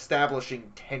with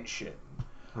establishing tension.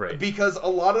 Right. Because a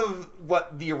lot of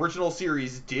what the original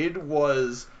series did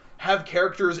was have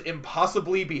characters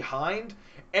impossibly behind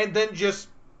and then just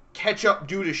catch up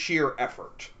due to sheer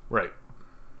effort. Right.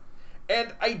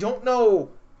 And I don't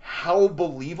know how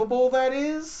believable that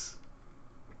is.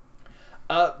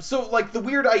 So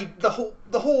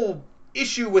the whole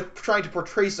issue with trying to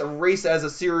portray a race as a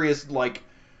serious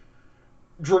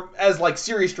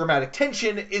serious dramatic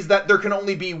tension is that there can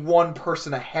only be one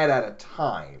person ahead at a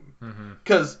time.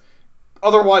 Because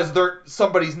otherwise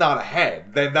somebody's not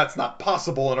ahead. Then that's not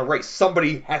possible in a race.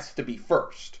 Somebody has to be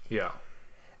first. Yeah.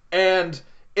 And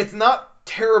it's not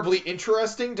terribly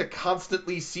interesting to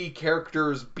constantly see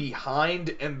characters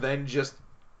behind and then just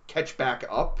catch back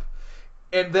up.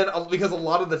 And then because a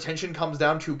lot of the tension comes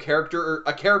down to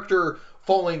a character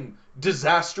falling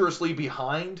disastrously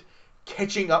behind,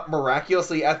 catching up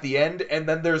miraculously at the end, and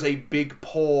then there's a big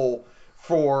pull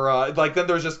for then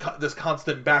there's just this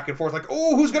constant back and forth, like,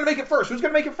 oh, who's gonna make it first? Who's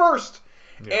gonna make it first?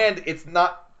 Yeah. And it's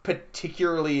not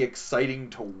particularly exciting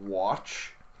to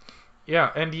watch.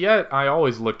 Yeah, and yet I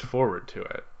always looked forward to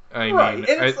it. I mean,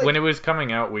 when it was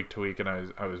coming out week to week, and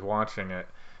I was watching it,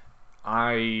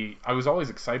 I was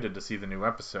always excited to see the new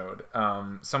episode.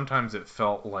 Sometimes it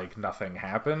felt like nothing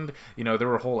happened. There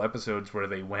were whole episodes where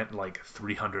they went like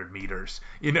 300 meters,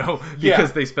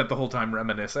 because they spent the whole time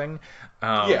reminiscing.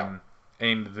 And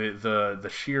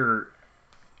the sheer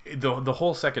the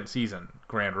whole second season,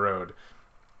 Grand Road,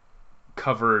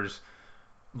 covers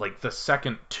like the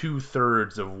second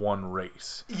 2/3 of one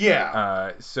race.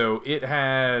 Yeah. So it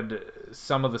had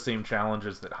some of the same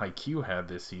challenges that Haikyuu had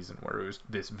this season, where it was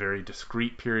this very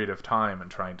discrete period of time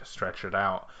and trying to stretch it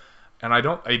out. And I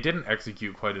didn't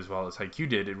execute quite as well as Haikyuu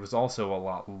did. It was also a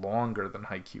lot longer than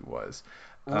Haikyuu was.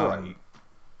 Right.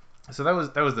 So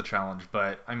that was the challenge.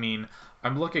 But I mean,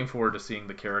 I'm looking forward to seeing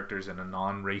the characters in a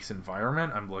non-race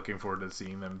environment. I'm looking forward to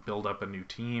seeing them build up a new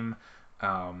team.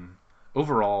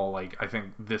 Overall, like, I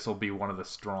think this will be one of the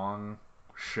strong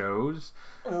shows.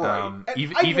 Right.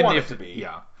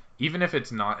 Even if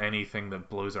it's not anything that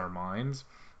blows our minds,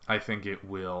 I think it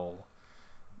will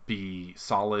be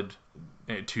solid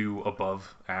to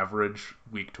above average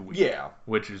week to week. Yeah.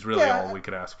 Which is really all we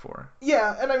could ask for.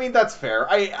 Yeah, and I mean, that's fair.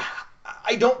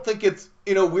 I don't think it's,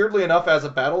 weirdly enough, as a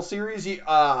battle series,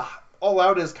 All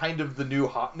Out is kind of the new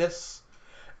hotness.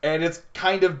 And it's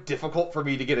kind of difficult for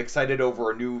me to get excited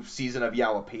over a new season of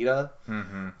Yawapita.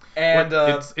 Mm-hmm. And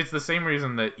it's the same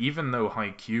reason that even though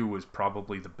Haikyuu was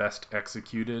probably the best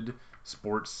executed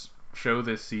sports show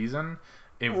this season,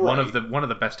 one of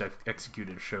the best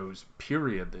executed shows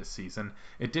period this season,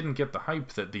 it didn't get the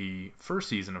hype that the first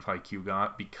season of Haikyuu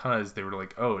got, because they were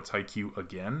like, oh, it's Haikyuu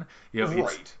again.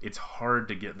 It's hard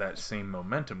to get that same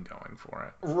momentum going for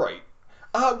it. Right.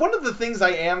 One of the things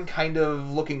I am kind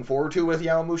of looking forward to with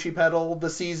Yowamushi Pedal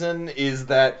this season is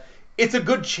that it's a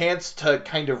good chance to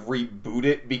kind of reboot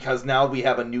it, because now we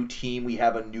have a new team, we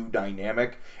have a new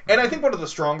dynamic. And I think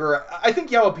I think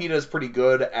Yawapita is pretty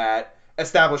good at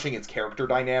establishing its character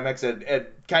dynamics and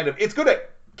it's good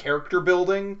at character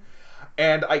building.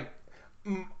 And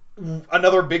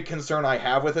another big concern I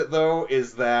have with it, though,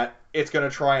 is that it's going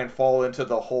to try and fall into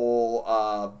the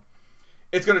whole,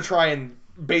 it's going to try and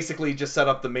basically just set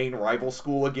up the main rival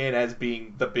school again as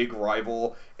being the big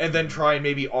rival, and then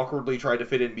maybe awkwardly try to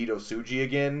fit in Mito Tsuji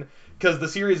again, because the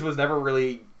series was never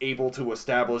really able to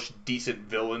establish decent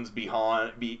villains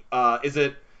is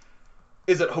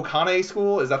it Hokane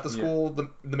School? Is that the school,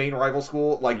 the main rival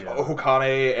school?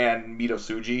 Hokane and Mito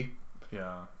Tsuji?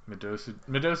 Yeah, Mito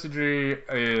Tsuji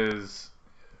is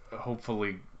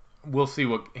hopefully... We'll see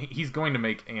what he's going to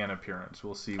make an appearance.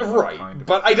 We'll see what kind of...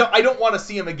 But I don't want to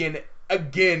see him again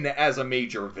as a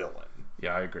major villain.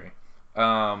 Yeah, I agree.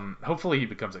 Hopefully he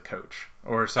becomes a coach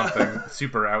or something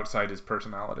super outside his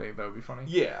personality. That would be funny.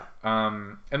 Yeah.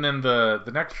 And then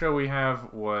the next show we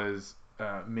have was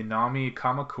Minami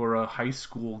Kamakura High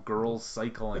School Girls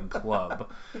Cycling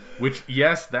Club, which,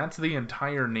 yes, that's the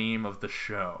entire name of the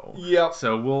show. Yep.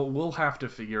 So we'll have to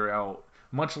figure out,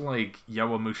 much like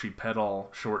Yowamushi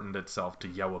Pedal shortened itself to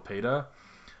Yawapeda,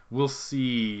 we'll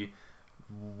see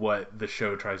what the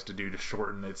show tries to do to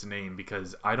shorten its name,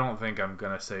 because I don't think I'm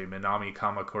going to say Minami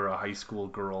Kamakura High School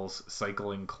Girls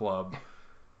Cycling Club,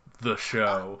 the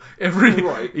show. The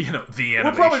animation.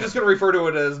 We're probably just going to refer to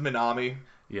it as Minami.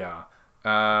 Yeah.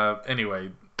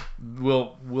 Anyway,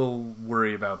 we'll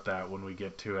worry about that when we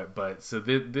get to it. But so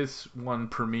this one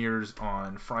premieres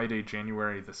on Friday,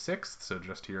 January the 6th, so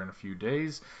just here in a few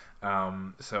days.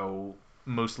 So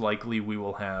most likely we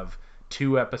will have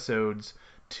 2 episodes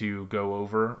to go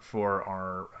over for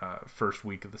our first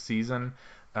week of the season.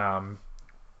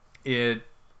 It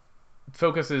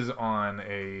focuses on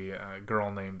a girl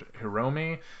named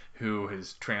Hiromi who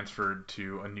has transferred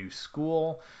to a new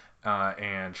school.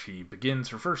 And she begins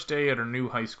her first day at her new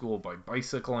high school by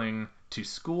bicycling to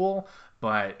school,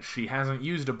 but she hasn't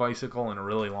used a bicycle in a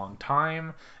really long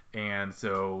time, and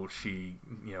so she,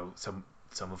 some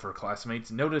of her classmates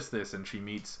notice this, and she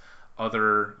meets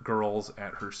other girls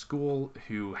at her school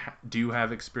who do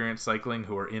have experience cycling,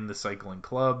 who are in the cycling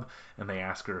club, and they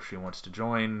ask her if she wants to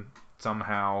join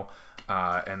somehow,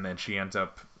 and then she ends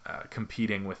up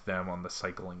competing with them on the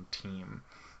cycling team.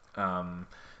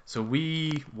 So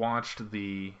we watched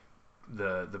the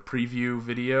preview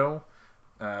video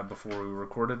before we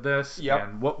recorded this. Yep.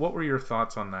 And what were your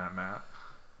thoughts on that, Matt?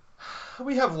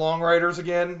 We have Long Riders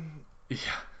again. Yeah.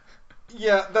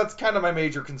 Yeah, that's kind of my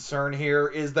major concern here,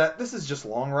 is that this is just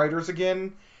Long Riders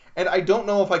again. And I don't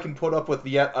know if I can put up with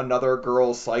yet another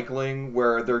girls cycling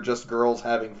where they're just girls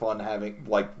having fun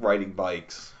riding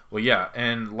bikes. Well, yeah,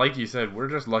 and like you said, we're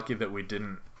just lucky that we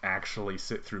didn't actually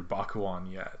sit through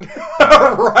Bakuan yet.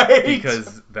 Right?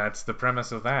 Because that's the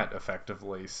premise of that,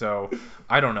 effectively. So,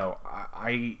 I don't know.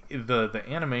 The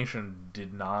animation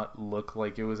did not look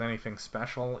like it was anything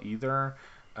special either.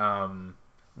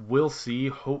 We'll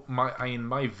see.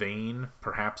 My vain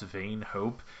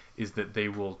hope is that they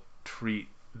will treat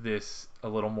this a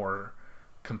little more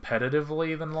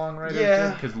competitively than Long Riders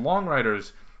did. Because Long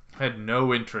Riders had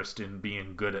no interest in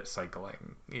being good at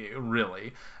cycling,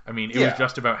 really. I mean, it was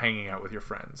just about hanging out with your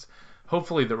friends.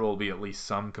 Hopefully there will be at least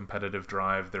some competitive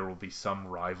drive. There will be some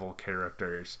rival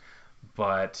characters.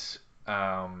 But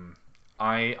I'm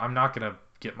not going to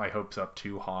get my hopes up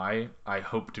too high. I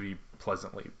hope to be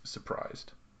pleasantly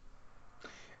surprised.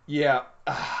 Yeah,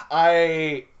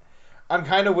 I'm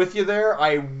kind of with you there.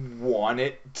 I want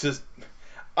a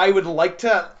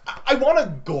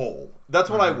goal. That's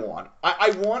what I want.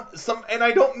 I want some, and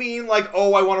I don't mean like,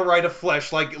 oh, I want to ride a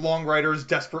Flesh like Long Riders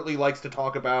desperately likes to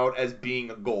talk about as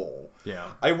being a goal. Yeah.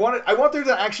 I want there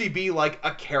to actually be like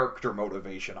a character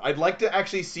motivation. I'd like to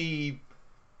actually see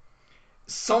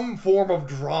some form of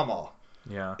drama.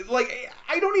 Yeah. Like,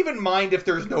 I don't even mind if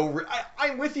there's no...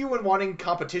 I'm with you in wanting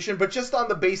competition, but just on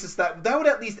the basis that would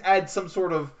at least add some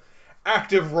sort of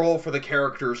active role for the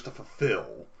characters to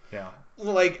fulfill. Yeah.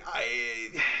 Like,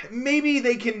 maybe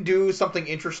they can do something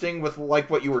interesting with,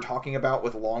 like, what you were talking about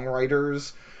with Long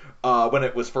Riders when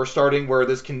it was first starting, where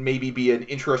this can maybe be an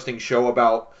interesting show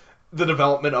about the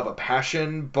development of a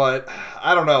passion, but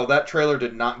I don't know. That trailer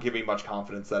did not give me much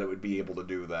confidence that it would be able to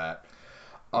do that.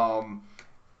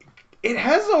 It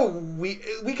has we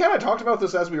kind of talked about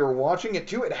this as we were watching it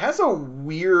too. It has a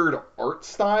weird art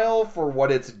style for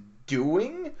what it's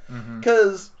doing,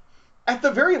 because at the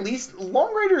very least,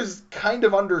 Long Riders kind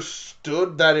of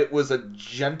understood that it was a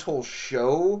gentle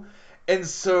show, and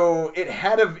so it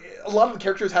had a lot of the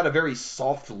characters had a very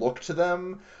soft look to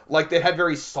them. Like, they had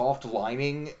very soft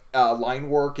line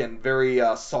work and very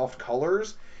soft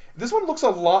colors. This one looks a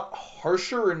lot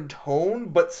harsher in tone,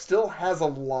 but still has a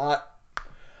lot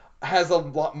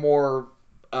more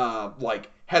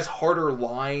has harder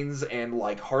lines and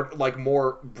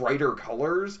more brighter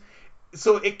colors.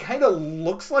 So it kind of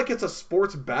looks like it's a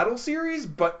sports battle series,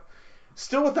 but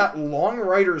still with that Long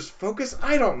Riders focus.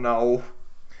 I don't know.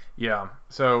 Yeah.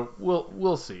 So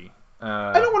we'll see.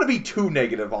 I don't want to be too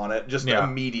negative on it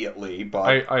immediately,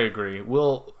 but I agree.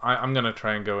 I'm gonna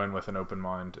try and go in with an open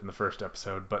mind in the first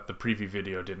episode, but the preview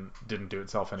video didn't do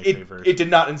itself any favors. It did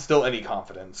not instill any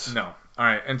confidence. No. All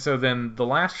right, and so then the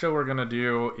last show we're gonna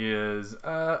do is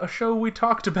a show we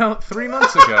talked about 3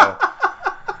 months ago,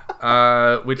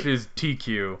 which is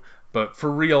TQ. But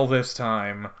for real this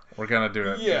time, we're gonna do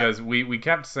it because we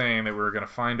kept saying that we were gonna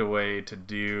find a way to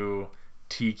do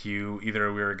TQ.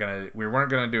 Either we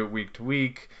weren't gonna do it week to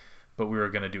week, but we were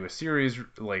gonna do a series,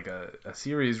 like a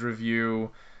series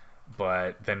review,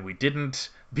 but then we didn't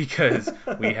because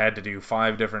we had to do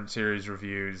 5 different series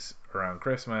reviews around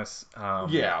Christmas.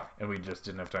 And we just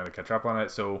didn't have time to catch up on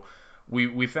it. So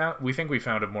we think we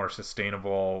found a more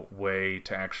sustainable way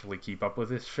to actually keep up with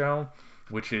this show,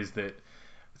 which is that.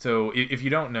 So if you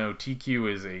don't know, TQ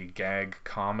is a gag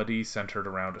comedy centered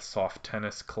around a soft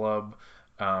tennis club.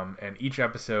 And each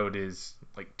episode is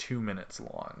like 2 minutes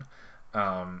long.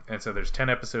 And so there's 10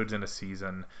 episodes in a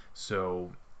season,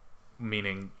 so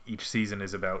meaning each season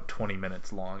is about 20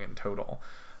 minutes long in total.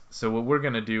 So what we're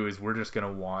going to do is we're just going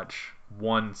to watch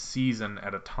one season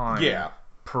at a time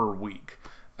per week.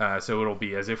 So it'll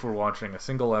be as if we're watching a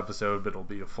single episode, but it'll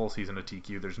be a full season of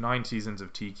TQ. There's 9 seasons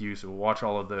of TQ, so we'll watch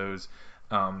all of those.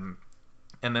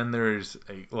 And then there's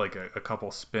a couple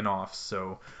spin-offs.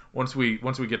 So once we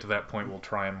get to that point, we'll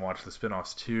try and watch the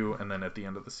spin-offs too, and then at the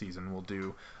end of the season we'll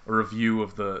do a review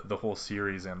of the whole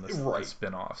series and the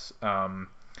spin-offs.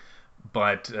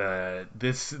 But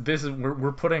this is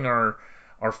we're putting our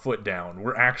foot down.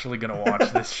 We're actually going to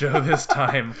watch this show this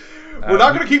time. We're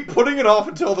not going to keep putting it off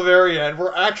until the very end.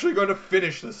 We're actually going to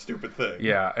finish this stupid thing.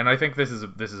 Yeah, and I think this is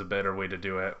a better way to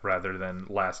do it rather than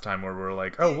last time where we were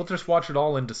like, oh, we'll just watch it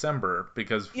all in December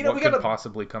because what could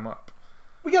possibly come up?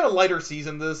 We got a lighter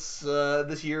season this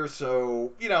year,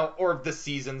 so or this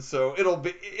season, so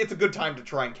it's a good time to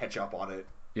try and catch up on it.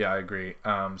 Yeah, I agree.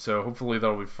 So hopefully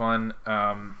that'll be fun.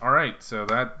 All right, so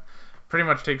that pretty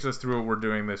much takes us through what we're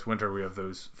doing this winter. We have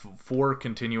those 4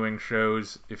 continuing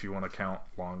shows, if you want to count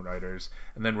Long Riders,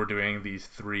 and then we're doing these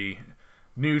 3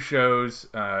 new shows,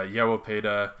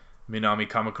 Yawapeda, Minami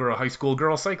Kamakura High School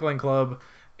Girls Cycling Club,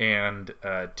 and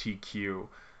TQ.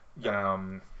 Yep.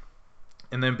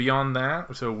 And then beyond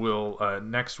that, so we'll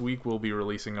next week we'll be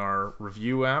releasing our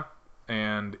review app,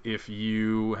 and if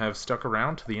you have stuck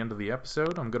around to the end of the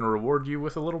episode, I'm going to reward you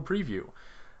with a little preview.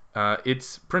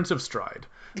 It's Prince of Stride.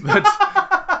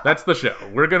 That's the show.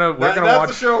 We're gonna watch.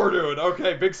 That's the show we're doing.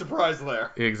 Okay, big surprise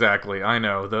there. Exactly. I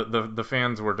know the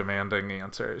fans were demanding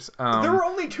answers. There were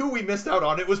only 2 we missed out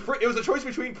on. It was a choice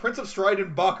between Prince of Stride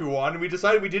and Bakuon, and we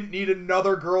decided we didn't need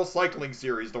another girls cycling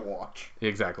series to watch.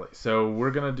 Exactly. So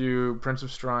we're gonna do Prince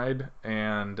of Stride,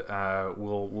 and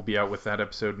we'll be out with that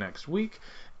episode next week.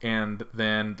 And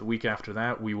then the week after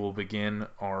that, we will begin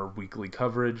our weekly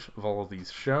coverage of all of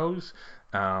these shows.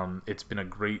 It's been a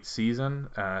great season.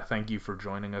 Thank you for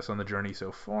joining us on the journey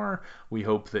so far. We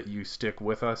hope that you stick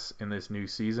with us in this new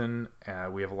season.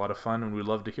 We have a lot of fun, and we'd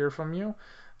love to hear from you.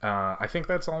 I think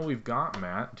that's all we've got,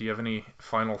 Matt. Do you have any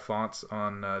final thoughts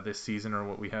on this season or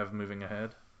what we have moving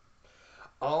ahead?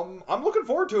 I'm looking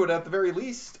forward to it at the very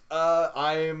least.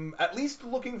 I'm at least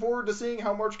looking forward to seeing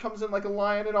how March comes in like a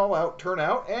lion and all out turn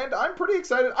out, and I'm pretty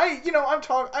excited. I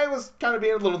was kind of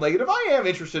being a little negative. I am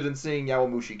interested in seeing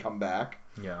Yawamushi come back.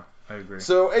 Yeah, I agree.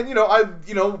 So, and I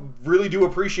really do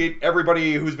appreciate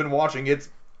everybody who's been watching. It's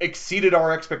exceeded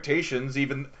our expectations.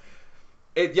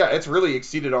 It's really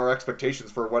exceeded our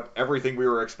expectations for everything we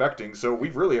were expecting. So we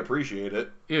really appreciate it.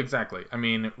 Exactly. I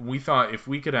mean, we thought if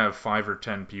we could have 5 or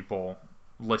 10 people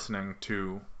listening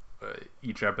to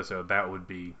each episode, that would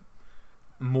be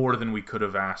more than we could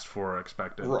have asked for or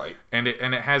expected. Right. And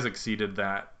it has exceeded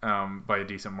that by a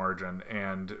decent margin,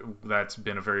 and that's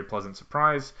been a very pleasant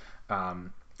surprise.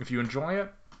 If you enjoy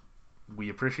it, we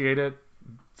appreciate it.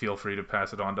 Feel free to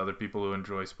pass it on to other people who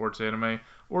enjoy sports anime,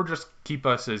 or just keep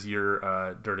us as your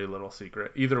dirty little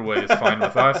secret. Either way is fine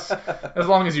with us, as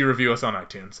long as you review us on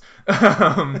iTunes. All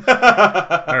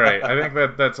right, I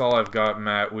think that's all I've got,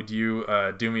 Matt. Would you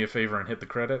do me a favor and hit the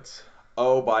credits?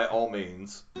 Oh, by all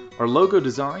means. Our logo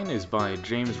design is by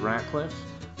James Ratcliffe.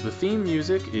 The theme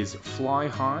music is Fly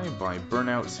High by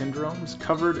Burnout Syndromes,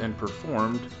 covered and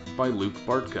performed by Luke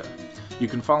Bartka. You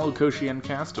can follow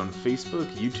KoshieNcast on Facebook,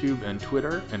 YouTube, and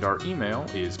Twitter, and our email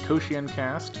is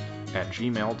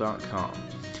koshiencast@gmail.com.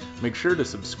 Make sure to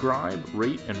subscribe,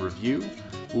 rate, and review.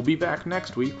 We'll be back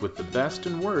next week with the best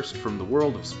and worst from the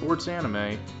world of sports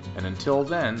anime, and until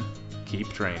then, keep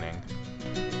training.